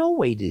that in no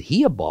way did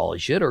he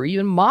abolish it or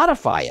even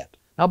modify it.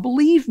 Now,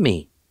 believe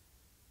me,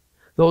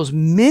 those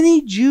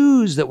many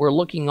Jews that were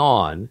looking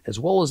on, as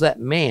well as that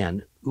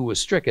man who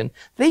was stricken,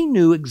 they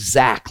knew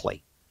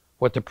exactly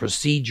what the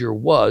procedure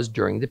was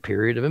during the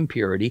period of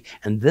impurity,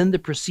 and then the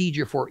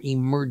procedure for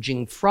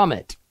emerging from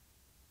it.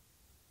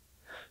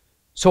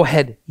 So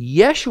had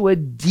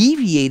Yeshua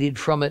deviated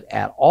from it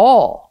at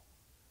all,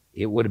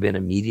 it would have been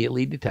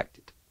immediately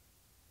detected.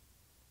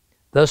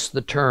 Thus,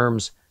 the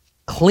terms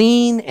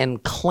clean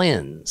and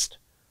cleansed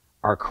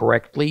are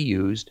correctly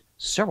used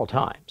several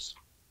times.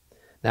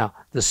 Now,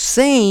 the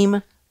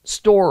same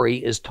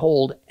story is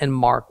told in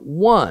Mark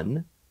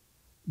 1,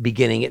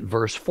 beginning at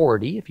verse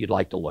 40, if you'd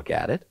like to look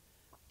at it,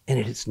 and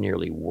it is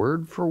nearly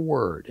word for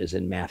word as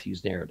in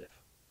Matthew's narrative.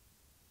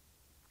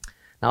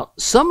 Now,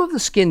 some of the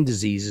skin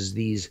diseases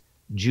these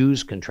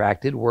Jews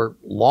contracted were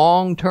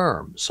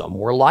long-term, some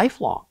were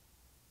lifelong.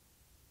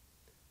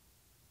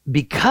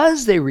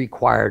 Because they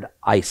required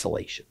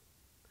isolation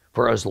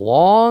for as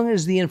long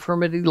as the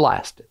infirmity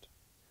lasted,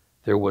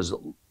 there was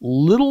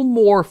little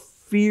more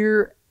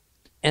fear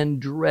and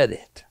dread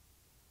it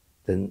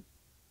than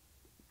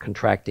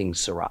contracting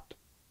Surat.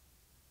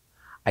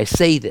 I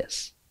say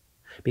this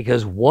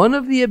because one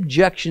of the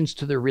objections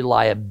to the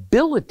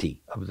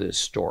reliability of this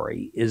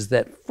story is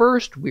that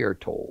first we are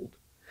told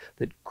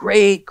that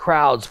great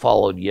crowds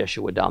followed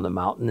Yeshua down the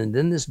mountain, and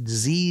then this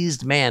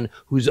diseased man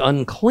who's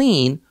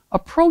unclean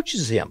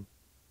approaches him.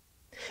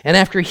 And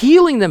after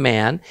healing the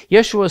man,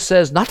 Yeshua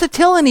says not to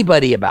tell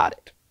anybody about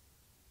it.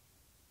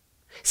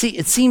 See,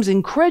 it seems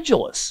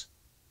incredulous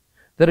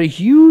that a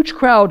huge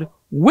crowd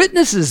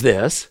witnesses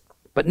this,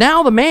 but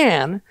now the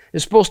man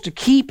is supposed to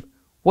keep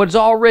what's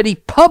already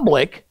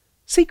public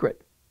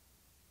secret.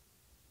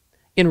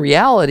 In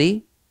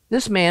reality,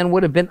 this man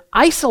would have been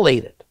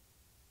isolated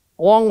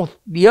along with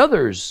the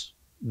others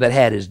that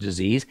had his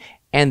disease,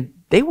 and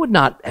they would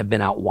not have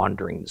been out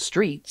wandering the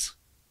streets.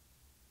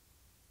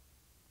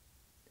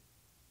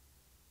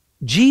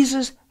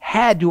 Jesus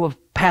had to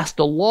have passed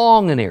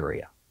along an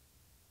area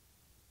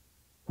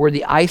where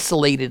the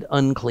isolated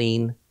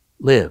unclean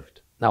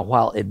lived. Now,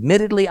 while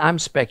admittedly I'm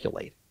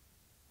speculating,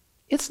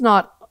 it's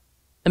not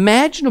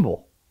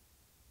imaginable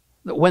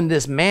that when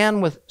this man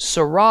with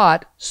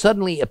Surat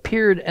suddenly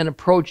appeared and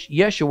approached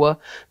Yeshua,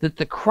 that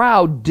the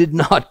crowd did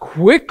not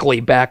quickly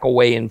back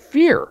away in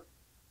fear.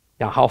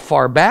 Now, how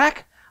far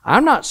back?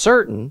 I'm not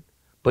certain,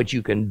 but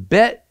you can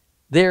bet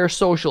their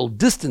social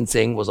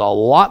distancing was a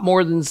lot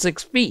more than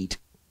 6 feet.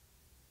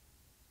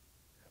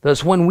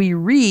 Thus, when we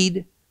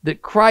read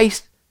that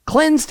Christ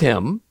cleansed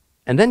him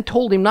and then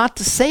told him not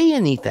to say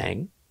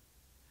anything,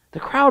 the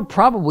crowd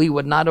probably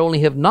would not only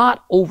have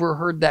not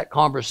overheard that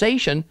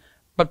conversation,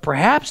 but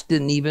perhaps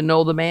didn't even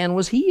know the man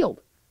was healed.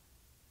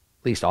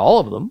 At least all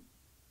of them.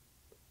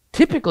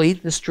 Typically,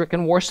 the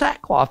stricken wore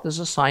sackcloth as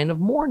a sign of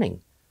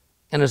mourning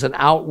and as an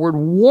outward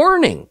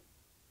warning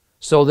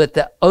so that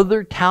the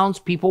other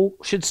townspeople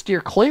should steer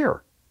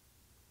clear.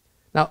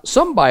 Now,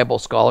 some Bible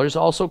scholars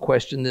also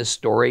question this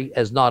story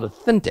as not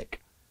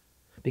authentic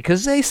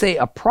because they say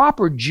a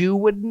proper Jew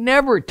would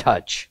never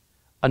touch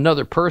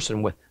another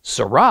person with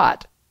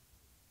Surat,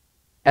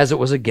 as it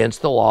was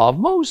against the law of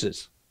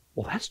Moses.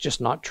 Well, that's just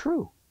not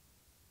true.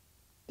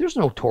 There's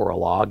no Torah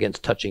law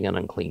against touching an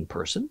unclean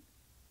person.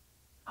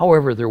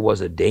 However, there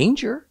was a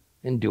danger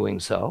in doing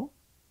so.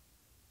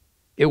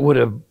 It would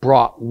have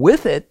brought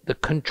with it the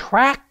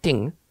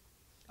contracting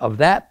of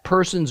that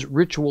person's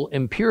ritual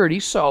impurity.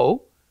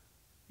 So,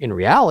 In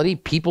reality,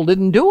 people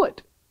didn't do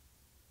it.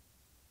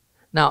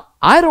 Now,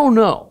 I don't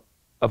know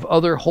if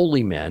other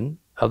holy men,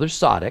 other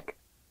tzaddik,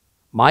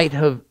 might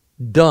have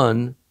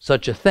done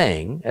such a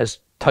thing as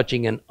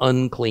touching an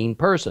unclean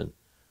person.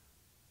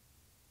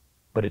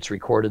 But it's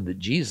recorded that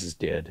Jesus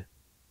did.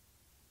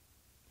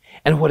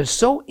 And what is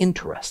so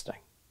interesting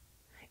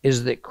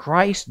is that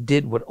Christ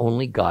did what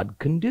only God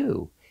can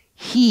do.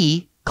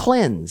 He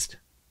cleansed.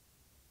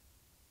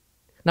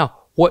 Now,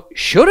 what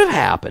should have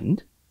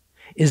happened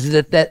is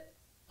that that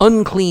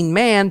unclean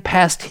man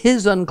passed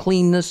his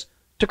uncleanness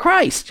to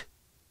Christ.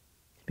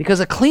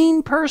 Because a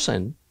clean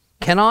person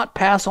cannot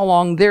pass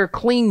along their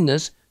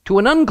cleanness to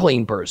an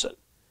unclean person.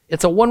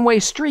 It's a one-way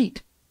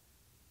street.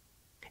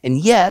 And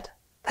yet,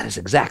 that is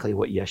exactly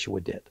what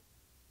Yeshua did.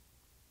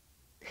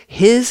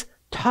 His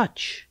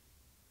touch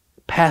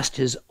passed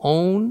his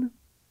own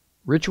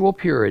ritual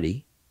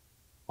purity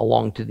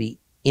along to the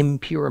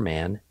impure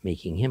man,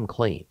 making him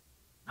clean.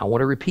 I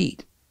want to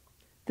repeat,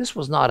 this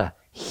was not a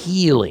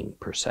healing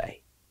per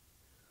se.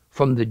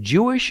 From the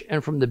Jewish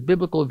and from the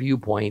biblical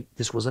viewpoint,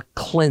 this was a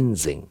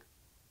cleansing.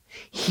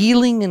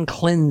 Healing and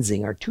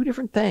cleansing are two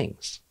different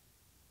things.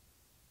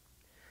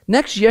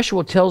 Next,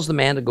 Yeshua tells the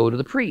man to go to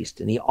the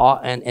priest and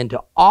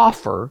to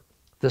offer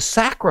the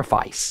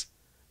sacrifice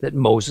that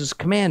Moses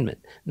commanded.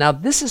 Now,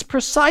 this is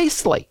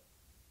precisely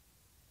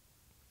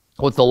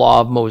what the law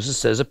of Moses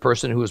says a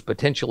person who is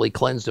potentially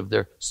cleansed of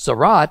their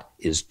sarat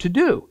is to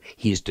do.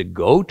 He is to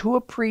go to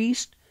a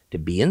priest to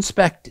be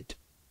inspected.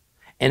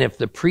 And if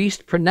the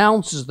priest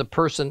pronounces the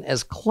person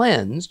as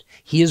cleansed,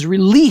 he is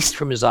released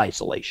from his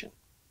isolation.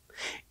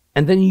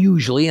 And then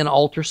usually an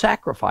altar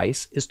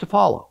sacrifice is to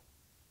follow.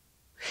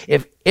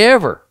 If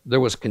ever there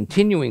was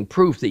continuing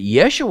proof that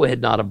Yeshua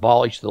had not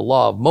abolished the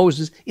law of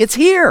Moses, it's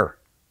here.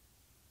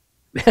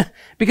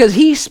 Because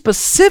he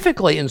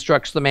specifically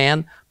instructs the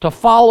man to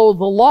follow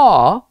the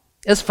law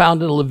as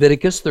found in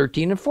Leviticus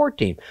 13 and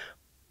 14.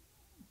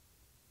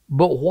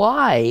 But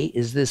why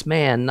is this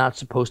man not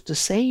supposed to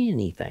say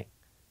anything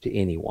to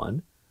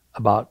anyone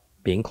about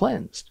being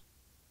cleansed?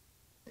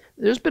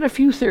 There's been a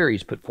few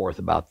theories put forth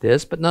about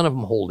this, but none of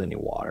them hold any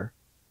water.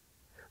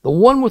 The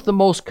one with the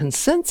most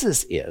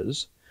consensus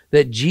is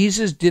that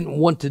Jesus didn't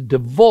want to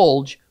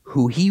divulge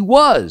who he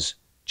was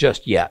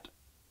just yet.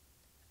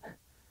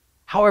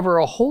 However,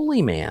 a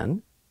holy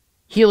man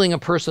healing a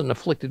person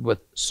afflicted with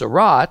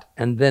sarat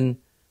and then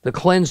the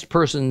cleansed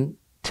person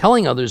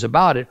telling others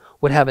about it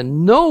would have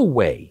in no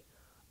way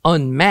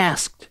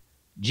unmasked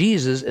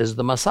Jesus as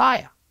the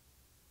Messiah.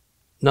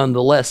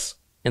 Nonetheless,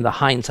 in the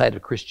hindsight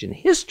of Christian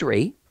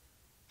history,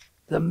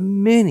 the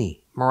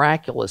many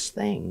miraculous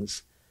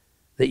things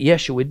that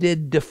Yeshua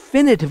did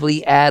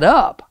definitively add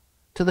up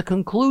to the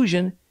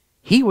conclusion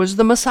he was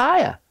the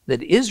Messiah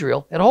that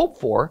Israel had hoped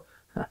for,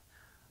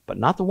 but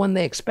not the one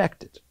they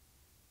expected.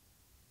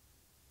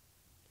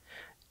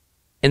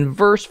 In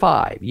verse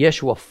 5,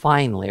 Yeshua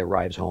finally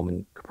arrives home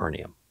in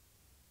Capernaum.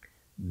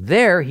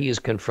 There he is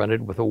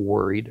confronted with a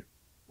worried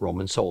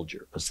Roman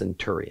soldier, a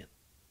centurion.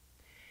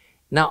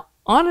 Now,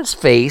 on its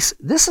face,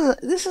 this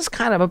is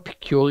kind of a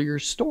peculiar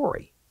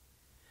story,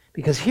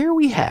 because here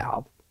we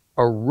have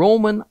a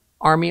Roman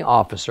army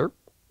officer,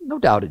 no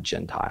doubt a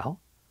Gentile,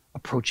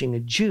 approaching a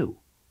Jew,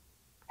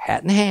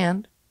 hat in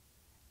hand,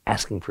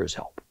 asking for his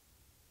help.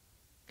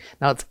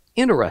 Now, it's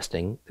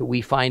interesting that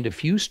we find a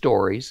few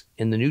stories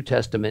in the New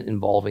Testament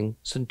involving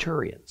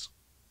centurions.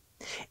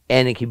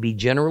 And it can be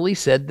generally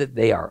said that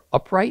they are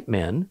upright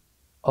men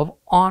of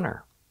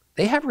honor.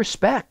 They have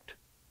respect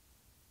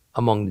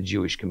among the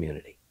Jewish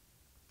community.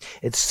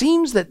 It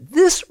seems that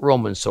this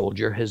Roman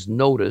soldier has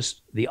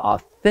noticed the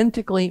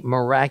authentically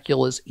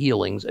miraculous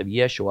healings of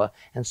Yeshua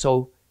and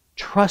so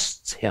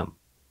trusts him.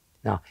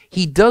 Now,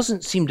 he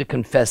doesn't seem to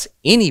confess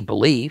any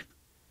belief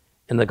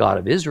in the God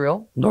of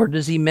Israel, nor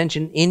does he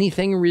mention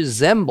anything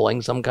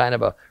resembling some kind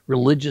of a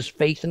religious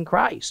faith in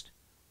Christ.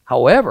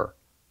 However,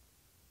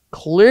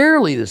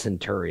 clearly the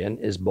centurion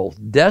is both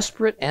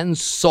desperate and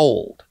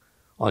sold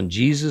on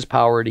Jesus'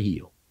 power to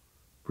heal,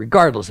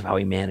 regardless of how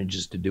he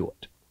manages to do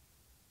it.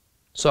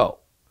 So,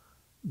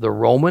 the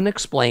Roman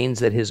explains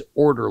that his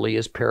orderly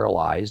is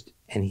paralyzed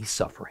and he's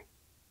suffering.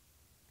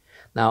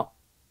 Now,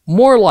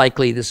 more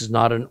likely this is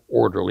not an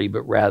orderly,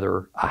 but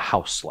rather a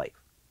house slave.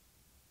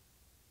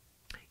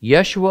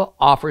 Yeshua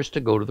offers to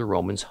go to the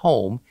Roman's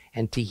home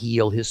and to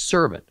heal his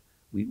servant.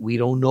 We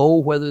don't know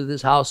whether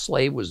this house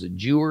slave was a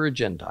Jew or a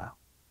Gentile.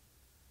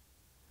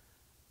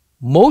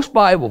 Most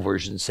Bible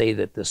versions say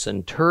that the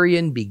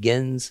centurion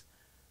begins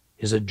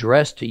his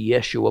address to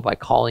Yeshua by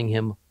calling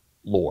him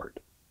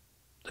Lord.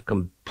 The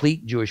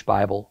complete Jewish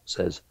Bible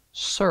says,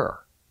 Sir.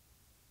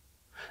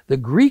 The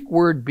Greek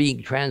word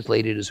being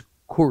translated is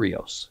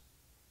kurios,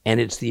 and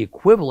it's the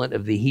equivalent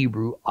of the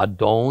Hebrew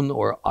Adon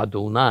or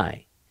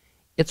Adonai.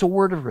 It's a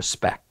word of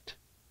respect.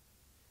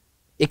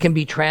 It can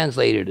be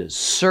translated as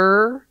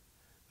Sir,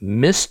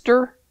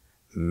 Mr.,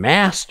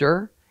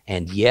 Master,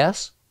 and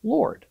yes,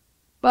 Lord.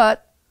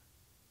 But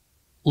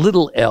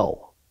little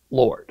l,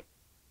 Lord.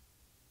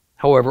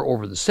 However,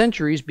 over the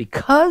centuries,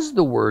 because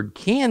the word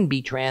can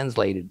be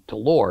translated to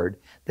Lord,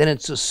 then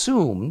it's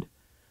assumed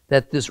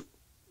that this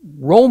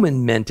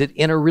Roman meant it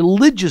in a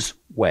religious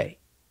way,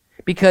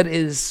 because it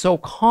is so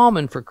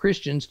common for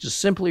Christians to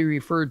simply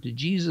refer to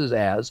Jesus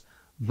as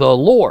the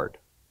Lord.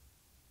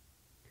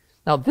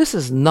 Now, this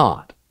is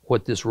not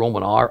what this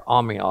Roman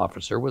army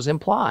officer was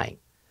implying.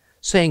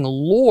 Saying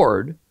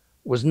Lord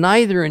was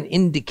neither an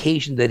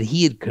indication that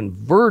he had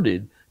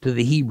converted to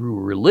the Hebrew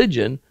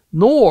religion,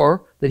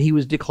 nor that he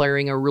was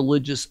declaring a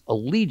religious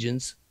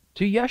allegiance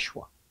to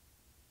Yeshua.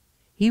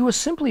 He was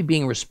simply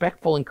being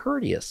respectful and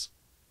courteous,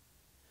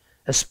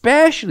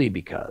 especially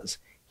because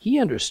he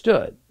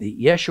understood that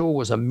Yeshua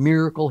was a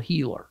miracle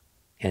healer,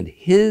 and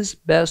his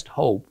best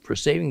hope for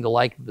saving the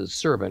life of his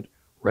servant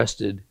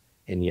rested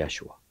in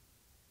Yeshua.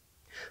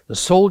 The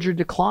soldier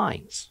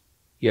declines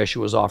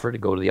Yeshua's offer to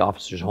go to the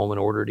officer's home in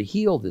order to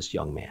heal this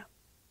young man.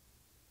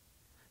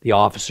 The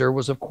officer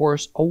was, of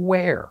course,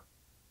 aware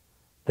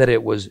that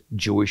it was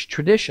Jewish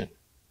tradition.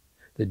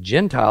 The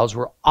Gentiles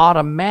were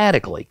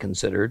automatically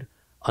considered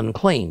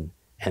unclean,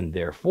 and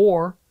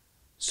therefore,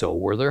 so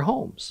were their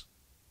homes.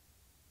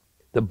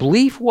 The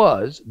belief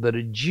was that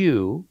a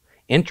Jew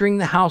entering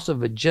the house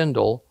of a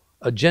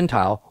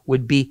Gentile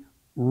would be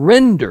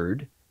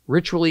rendered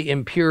ritually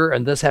impure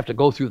and thus have to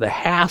go through the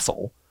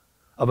hassle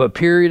of a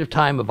period of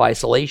time of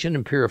isolation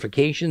and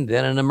purification,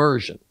 then an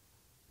immersion.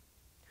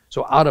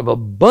 So out of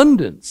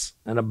abundance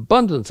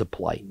of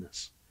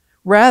politeness,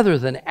 rather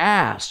than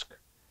ask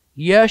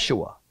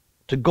Yeshua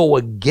to go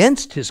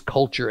against his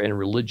culture and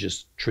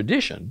religious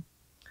tradition,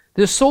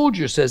 this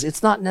soldier says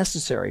it's not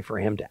necessary for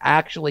him to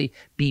actually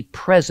be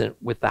present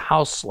with the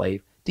house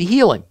slave to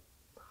heal him.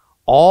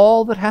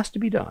 All that has to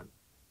be done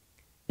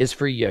is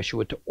for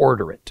Yeshua to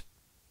order it,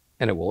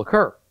 and it will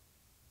occur.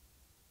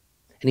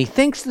 And he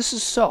thinks this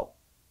is so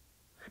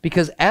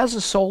because as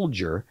a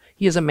soldier,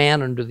 he is a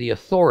man under the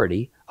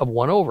authority of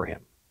one over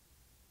him.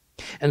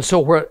 And so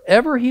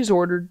whatever he's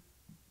ordered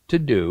to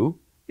do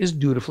is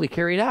dutifully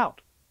carried out.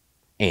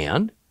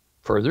 And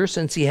further,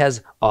 since he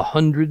has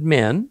 100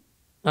 men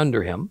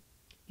under him,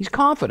 he's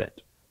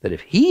confident that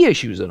if he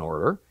issues an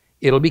order,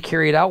 it'll be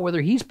carried out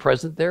whether he's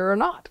present there or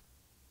not.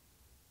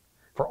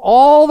 For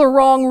all the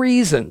wrong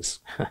reasons,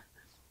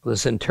 the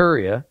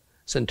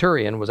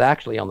centurion was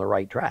actually on the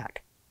right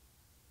track.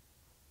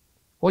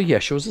 Well,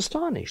 Yeshua was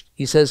astonished.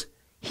 He says,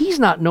 he's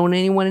not known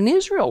anyone in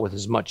Israel with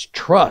as much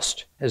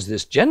trust as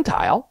this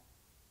Gentile,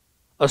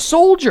 a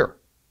soldier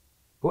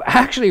who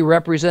actually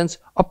represents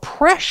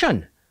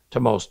oppression to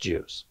most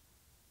Jews.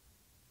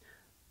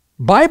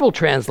 Bible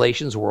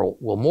translations will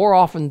more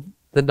often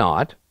than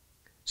not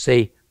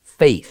say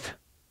faith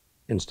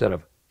instead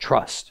of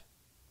trust.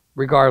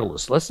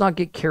 Regardless, let's not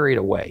get carried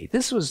away.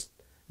 This was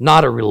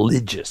not a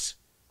religious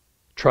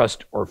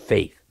trust or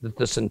faith that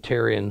the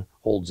centurion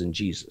holds in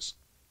Jesus.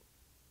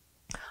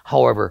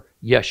 However,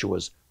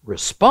 Yeshua's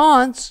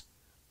response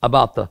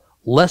about the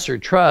lesser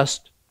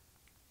trust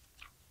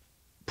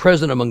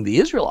present among the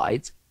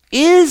Israelites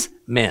is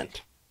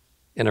meant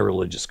in a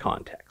religious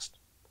context.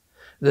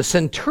 The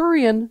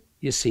centurion,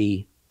 you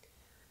see,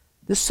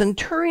 the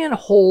centurion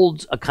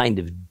holds a kind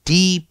of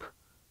deep,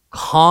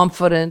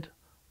 confident,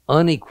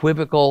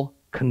 unequivocal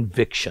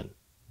conviction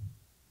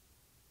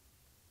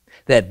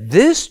that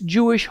this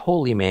Jewish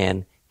holy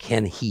man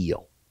can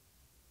heal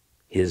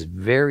his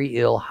very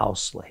ill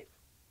house slave.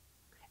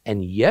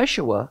 And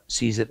Yeshua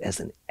sees it as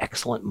an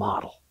excellent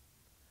model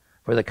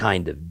for the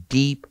kind of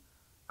deep,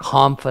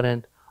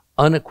 confident,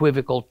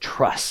 unequivocal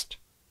trust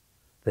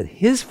that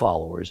his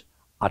followers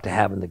ought to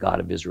have in the God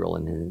of Israel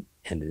and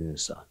in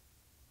his Son.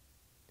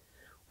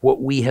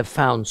 What we have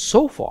found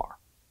so far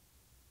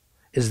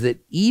is that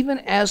even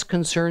as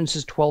concerns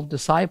his 12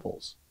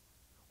 disciples,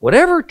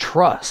 whatever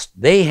trust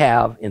they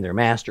have in their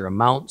master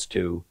amounts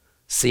to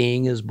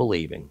seeing is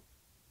believing.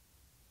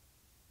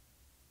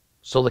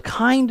 So the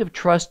kind of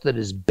trust that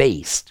is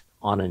based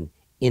on an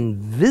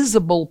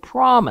invisible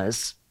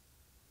promise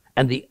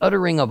and the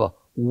uttering of a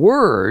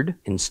word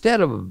instead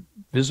of a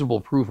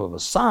visible proof of a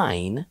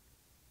sign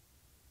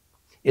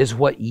is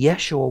what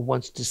Yeshua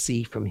wants to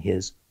see from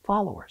his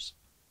followers.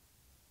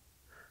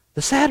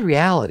 The sad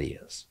reality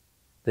is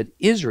that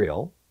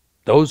Israel,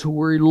 those who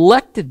were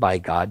elected by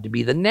God to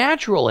be the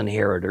natural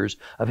inheritors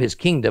of his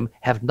kingdom,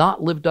 have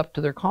not lived up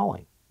to their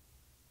calling.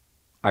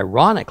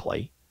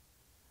 Ironically,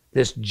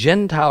 this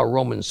Gentile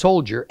Roman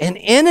soldier, an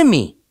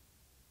enemy,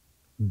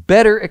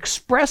 better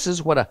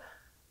expresses what a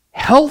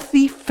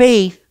healthy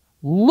faith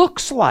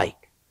looks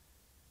like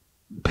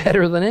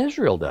better than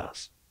Israel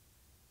does.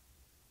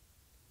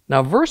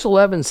 Now, verse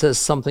 11 says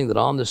something that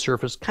on the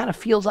surface kind of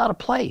feels out of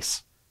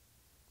place.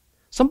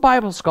 Some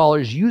Bible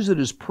scholars use it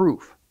as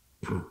proof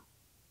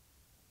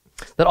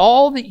that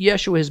all that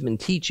Yeshua has been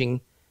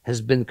teaching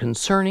has been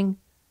concerning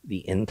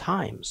the end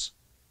times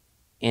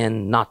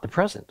and not the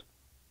present.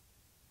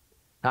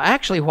 Now,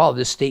 actually, while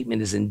this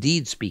statement is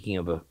indeed speaking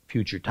of a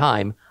future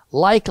time,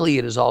 likely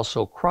it is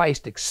also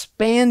Christ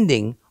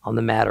expanding on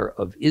the matter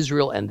of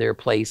Israel and their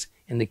place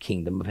in the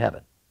kingdom of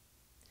heaven.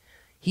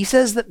 He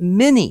says that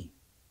many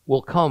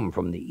will come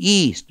from the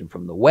east and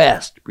from the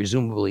west,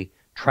 presumably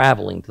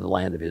traveling to the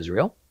land of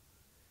Israel.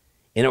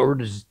 in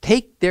order to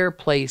take their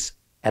place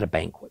at a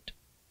banquet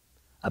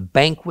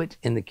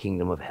in the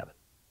kingdom of heaven.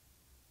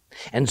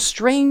 And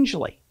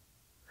strangely,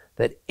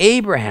 that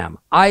Abraham,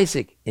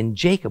 Isaac, and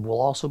Jacob will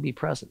also be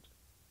present.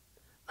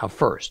 Now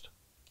first,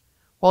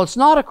 while it's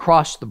not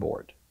across the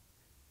board,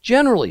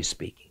 generally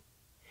speaking,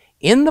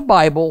 in the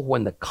Bible,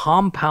 when the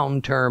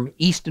compound term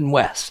East and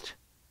West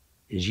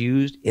is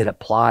used, it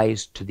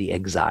applies to the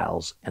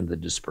exiles and the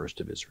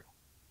dispersed of Israel.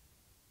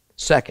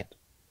 Second,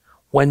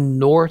 when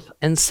North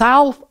and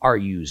South are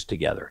used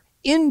together,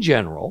 in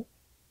general,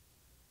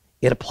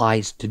 it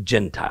applies to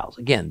Gentiles.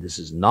 Again, this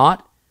is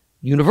not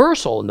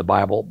universal in the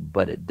Bible,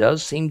 but it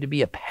does seem to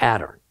be a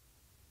pattern.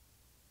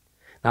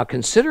 Now,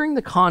 considering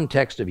the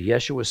context of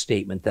Yeshua's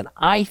statement, then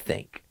I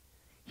think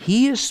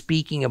he is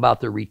speaking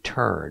about the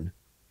return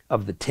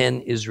of the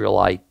 10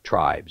 Israelite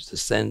tribes,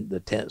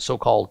 the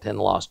so-called 10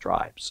 lost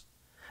tribes,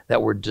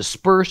 that were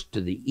dispersed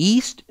to the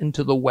east and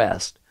to the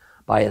west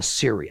by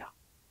Assyria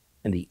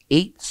in the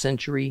 8th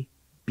century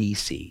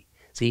BC.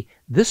 See,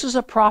 this is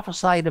a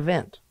prophesied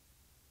event,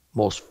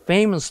 most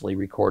famously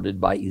recorded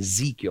by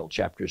Ezekiel,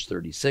 chapters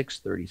 36,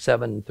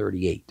 37, and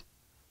 38.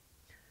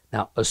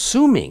 Now,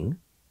 assuming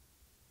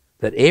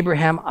that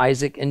Abraham,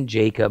 Isaac, and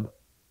Jacob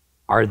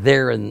are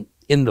there in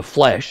the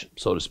flesh,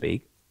 so to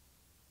speak,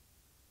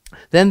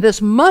 then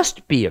this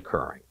must be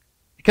occurring.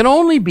 It can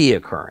only be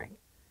occurring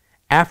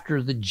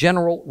after the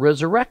general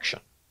resurrection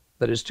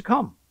that is to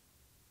come.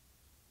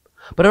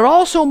 But it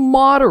also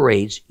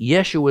moderates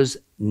Yeshua's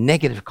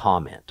negative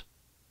comment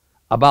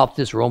about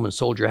this Roman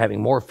soldier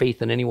having more faith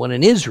than anyone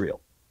in Israel,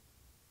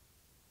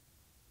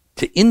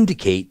 to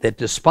indicate that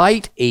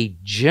despite a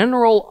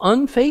general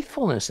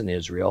unfaithfulness in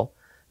Israel,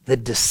 the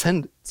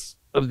descendants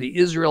of the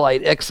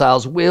Israelite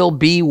exiles will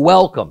be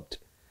welcomed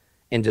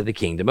into the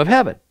kingdom of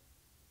heaven.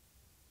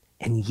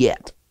 And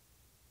yet,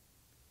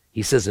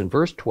 he says in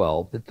verse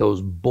 12 that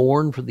those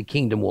born for the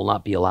kingdom will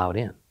not be allowed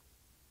in,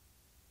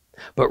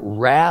 but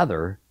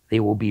rather they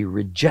will be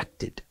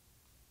rejected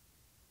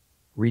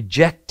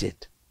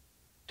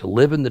to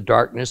live in the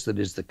darkness that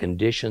is the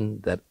condition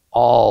that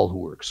all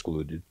who are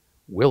excluded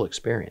will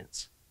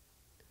experience.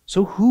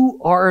 So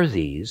who are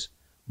these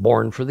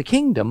born for the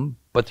kingdom,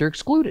 but they're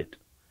excluded?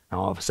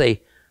 Now I'll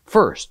say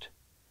first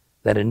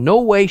that in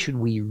no way should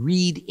we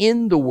read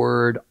in the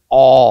word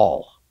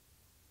all.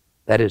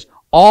 That is,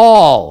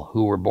 all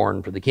who were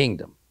born for the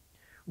kingdom.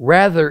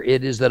 Rather,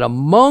 it is that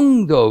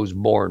among those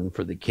born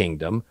for the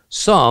kingdom,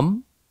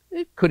 some,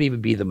 it could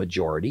even be the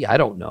majority, I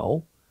don't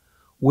know,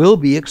 will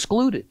be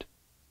excluded.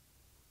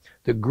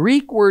 The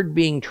Greek word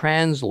being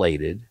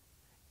translated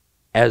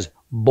as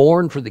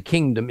born for the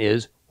kingdom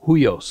is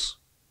huios,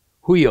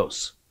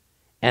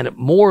 and it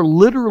more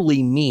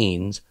literally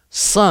means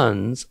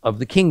sons of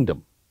the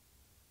kingdom.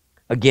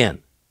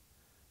 Again,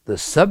 the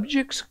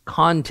subject's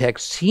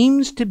context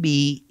seems to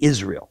be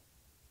Israel.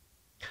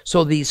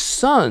 So these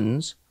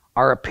sons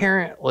are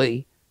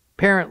apparently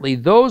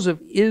those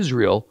of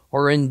Israel,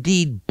 or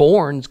indeed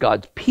born as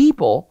God's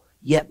people,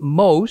 yet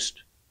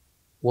most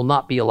will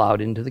not be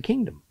allowed into the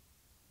kingdom.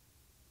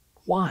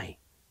 Why?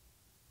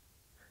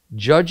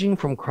 Judging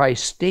from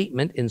Christ's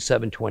statement in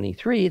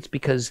 7:23, it's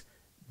because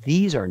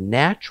these are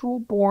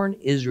natural-born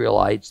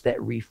Israelites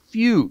that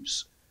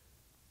refuse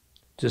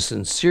to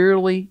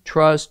sincerely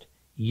trust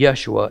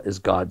Yeshua as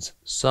God's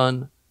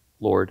Son,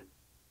 Lord,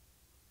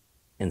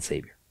 and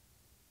Savior.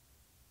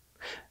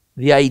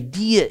 The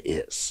idea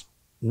is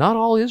not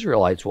all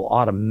Israelites will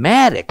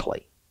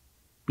automatically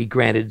be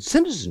granted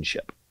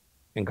citizenship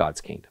in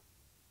God's kingdom.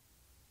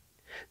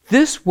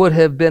 This would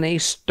have been a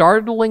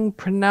startling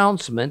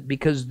pronouncement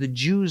because the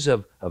Jews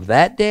of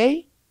that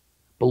day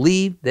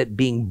believed that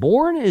being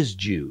born as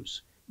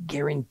Jews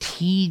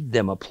guaranteed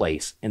them a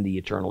place in the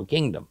eternal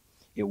kingdom.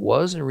 It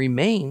was and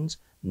remains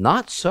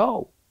not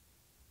so.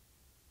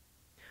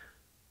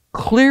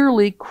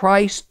 Clearly,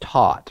 Christ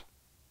taught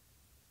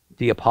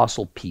the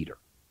Apostle Peter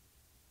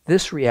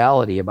this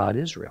reality about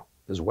Israel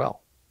as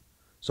well.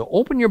 So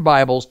open your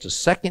Bibles to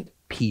 2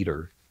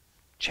 Peter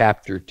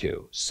chapter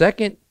 2.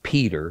 2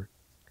 Peter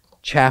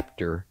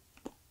chapter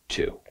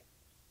 2.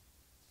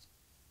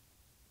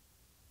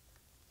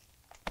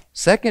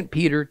 2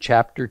 Peter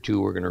chapter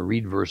 2, we're going to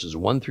read verses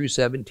 1 through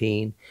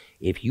 17.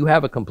 If you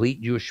have a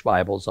complete Jewish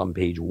Bible, it's on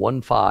page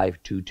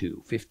 1522,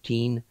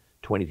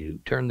 1522.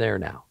 Turn there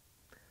now.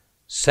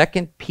 2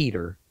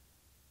 Peter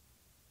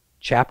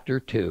chapter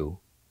 2,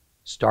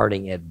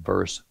 starting at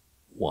verse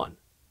 1.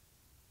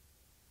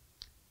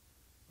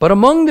 But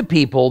among the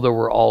people there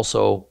were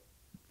also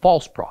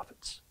false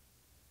prophets,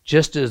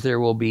 just as there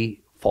will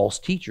be false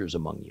teachers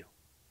among you.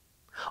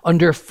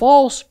 Under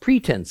false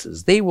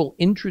pretenses, they will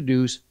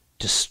introduce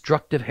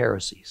destructive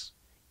heresies,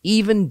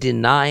 even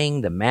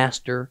denying the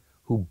master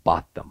who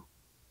bought them,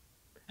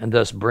 and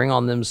thus bring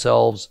on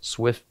themselves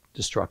swift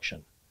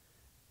destruction.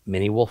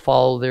 Many will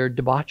follow their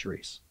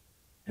debaucheries,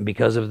 and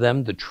because of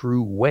them the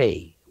true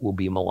way will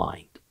be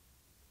maligned.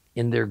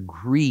 In their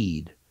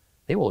greed,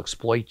 they will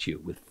exploit you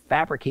with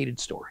fabricated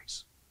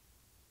stories.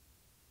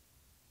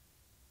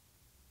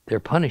 Their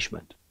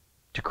punishment,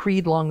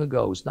 decreed long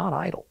ago, is not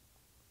idle.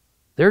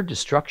 Their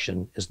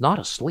destruction is not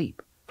asleep,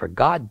 for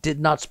God did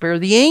not spare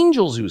the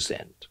angels who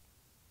sinned.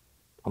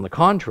 On the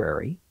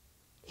contrary,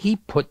 he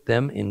put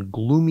them in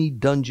gloomy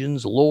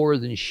dungeons lower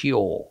than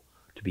Sheol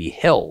to be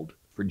held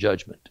for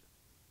judgment.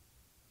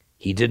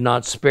 He did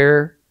not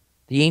spare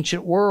the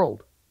ancient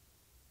world.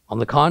 On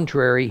the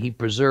contrary, he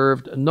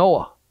preserved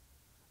Noah,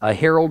 a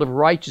herald of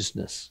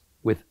righteousness,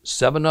 with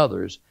 7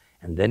 others,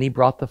 and then he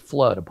brought the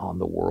flood upon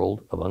the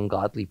world of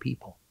ungodly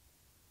people.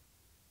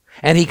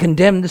 And he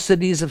condemned the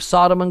cities of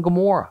Sodom and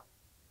Gomorrah,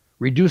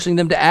 reducing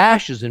them to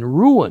ashes and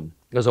ruin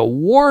as a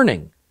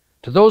warning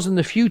to those in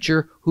the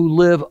future who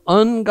live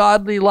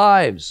ungodly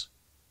lives.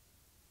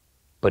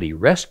 But he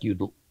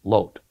rescued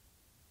Lot,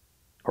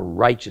 a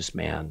righteous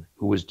man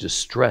who was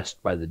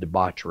distressed by the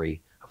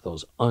debauchery of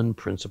those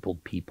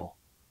unprincipled people.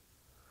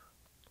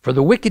 For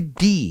the wicked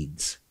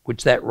deeds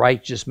which that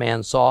righteous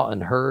man saw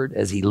and heard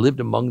as he lived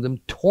among them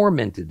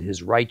tormented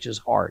his righteous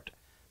heart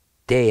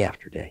day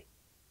after day.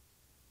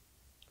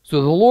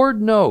 So the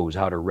Lord knows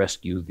how to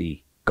rescue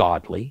the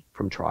godly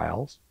from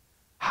trials,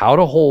 how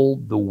to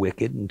hold the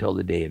wicked until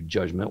the day of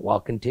judgment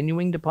while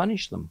continuing to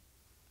punish them,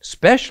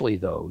 especially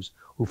those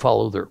who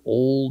follow their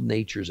old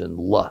natures and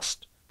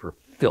lust for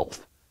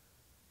filth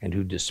and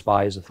who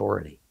despise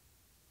authority.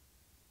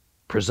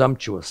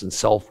 Presumptuous and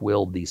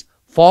self-willed, these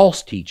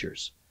false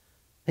teachers,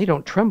 they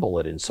don't tremble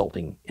at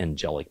insulting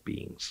angelic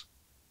beings,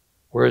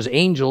 whereas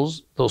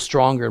angels, though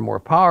stronger and more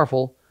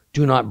powerful,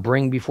 do not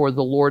bring before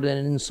the Lord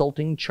an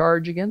insulting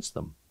charge against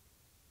them.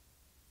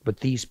 But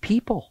these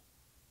people,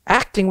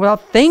 acting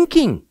without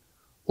thinking,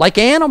 like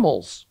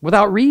animals,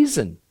 without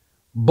reason,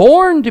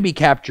 born to be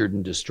captured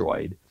and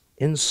destroyed,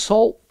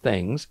 insult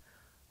things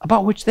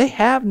about which they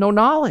have no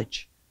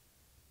knowledge.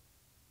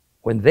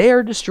 When they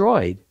are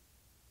destroyed,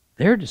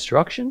 their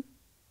destruction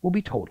will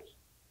be total.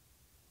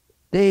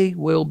 They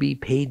will be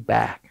paid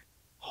back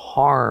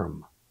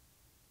harm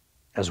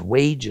as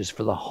wages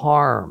for the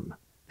harm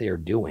they are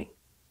doing.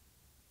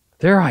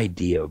 Their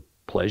idea of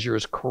pleasure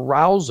is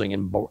carousing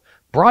in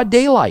broad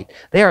daylight.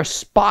 They are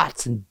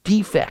spots and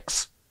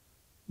defects,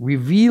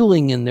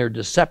 revealing in their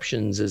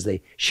deceptions as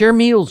they share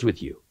meals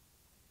with you.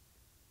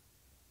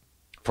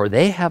 For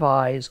they have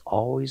eyes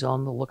always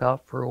on the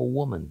lookout for a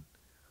woman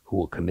who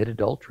will commit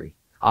adultery,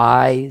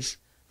 eyes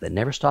that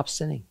never stop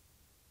sinning.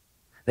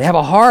 They have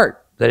a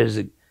heart that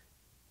has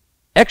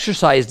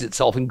exercised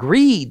itself in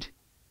greed,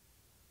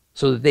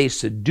 so that they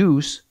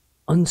seduce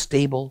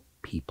unstable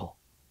people.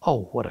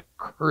 Oh, what a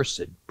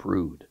cursed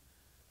brood.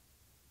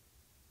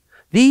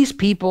 These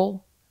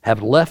people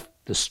have left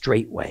the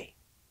straight way,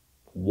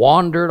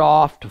 wandered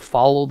off to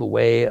follow the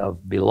way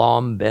of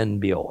Balaam ben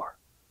Beor,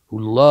 who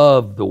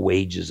loved the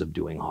wages of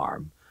doing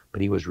harm,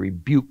 but he was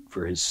rebuked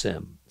for his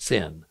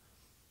sin.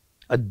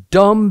 A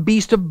dumb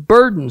beast of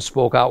burden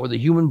spoke out with a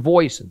human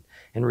voice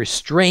and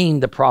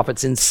restrained the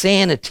prophet's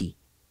insanity.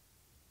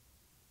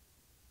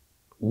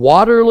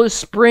 Waterless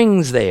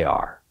springs they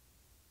are,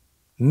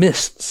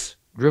 mists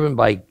driven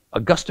by a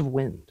gust of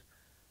wind,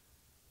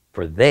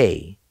 for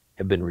they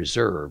have been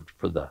reserved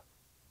for the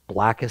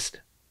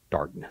blackest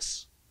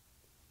darkness.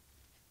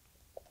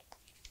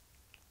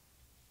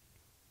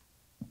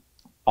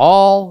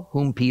 All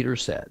whom Peter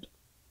said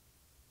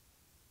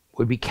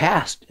would be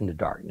cast into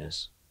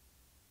darkness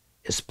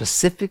is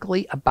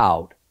specifically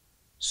about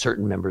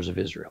certain members of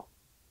Israel.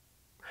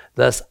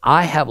 Thus,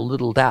 I have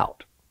little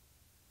doubt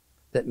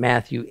that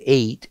Matthew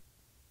 8,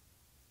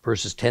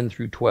 verses 10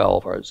 through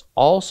 12, is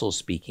also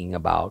speaking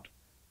about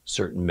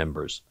certain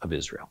members of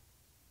Israel.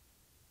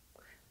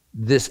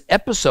 This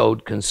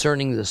episode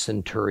concerning the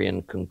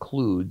centurion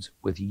concludes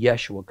with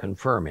Yeshua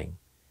confirming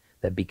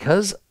that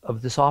because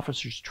of this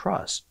officer's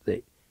trust,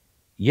 that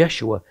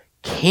Yeshua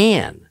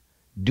can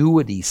do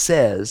what he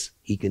says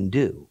he can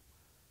do.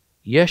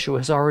 Yeshua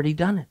has already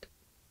done it.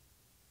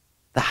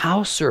 The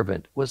house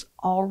servant was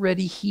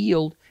already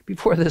healed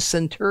before the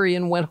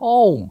centurion went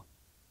home.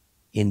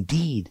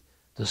 Indeed,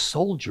 the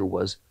soldier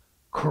was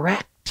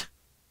correct.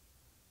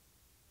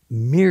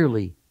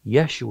 Merely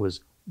Yeshua's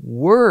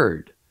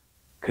word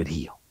could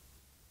heal.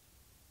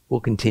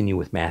 We'll continue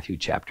with Matthew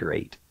chapter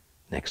 8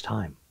 next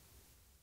time.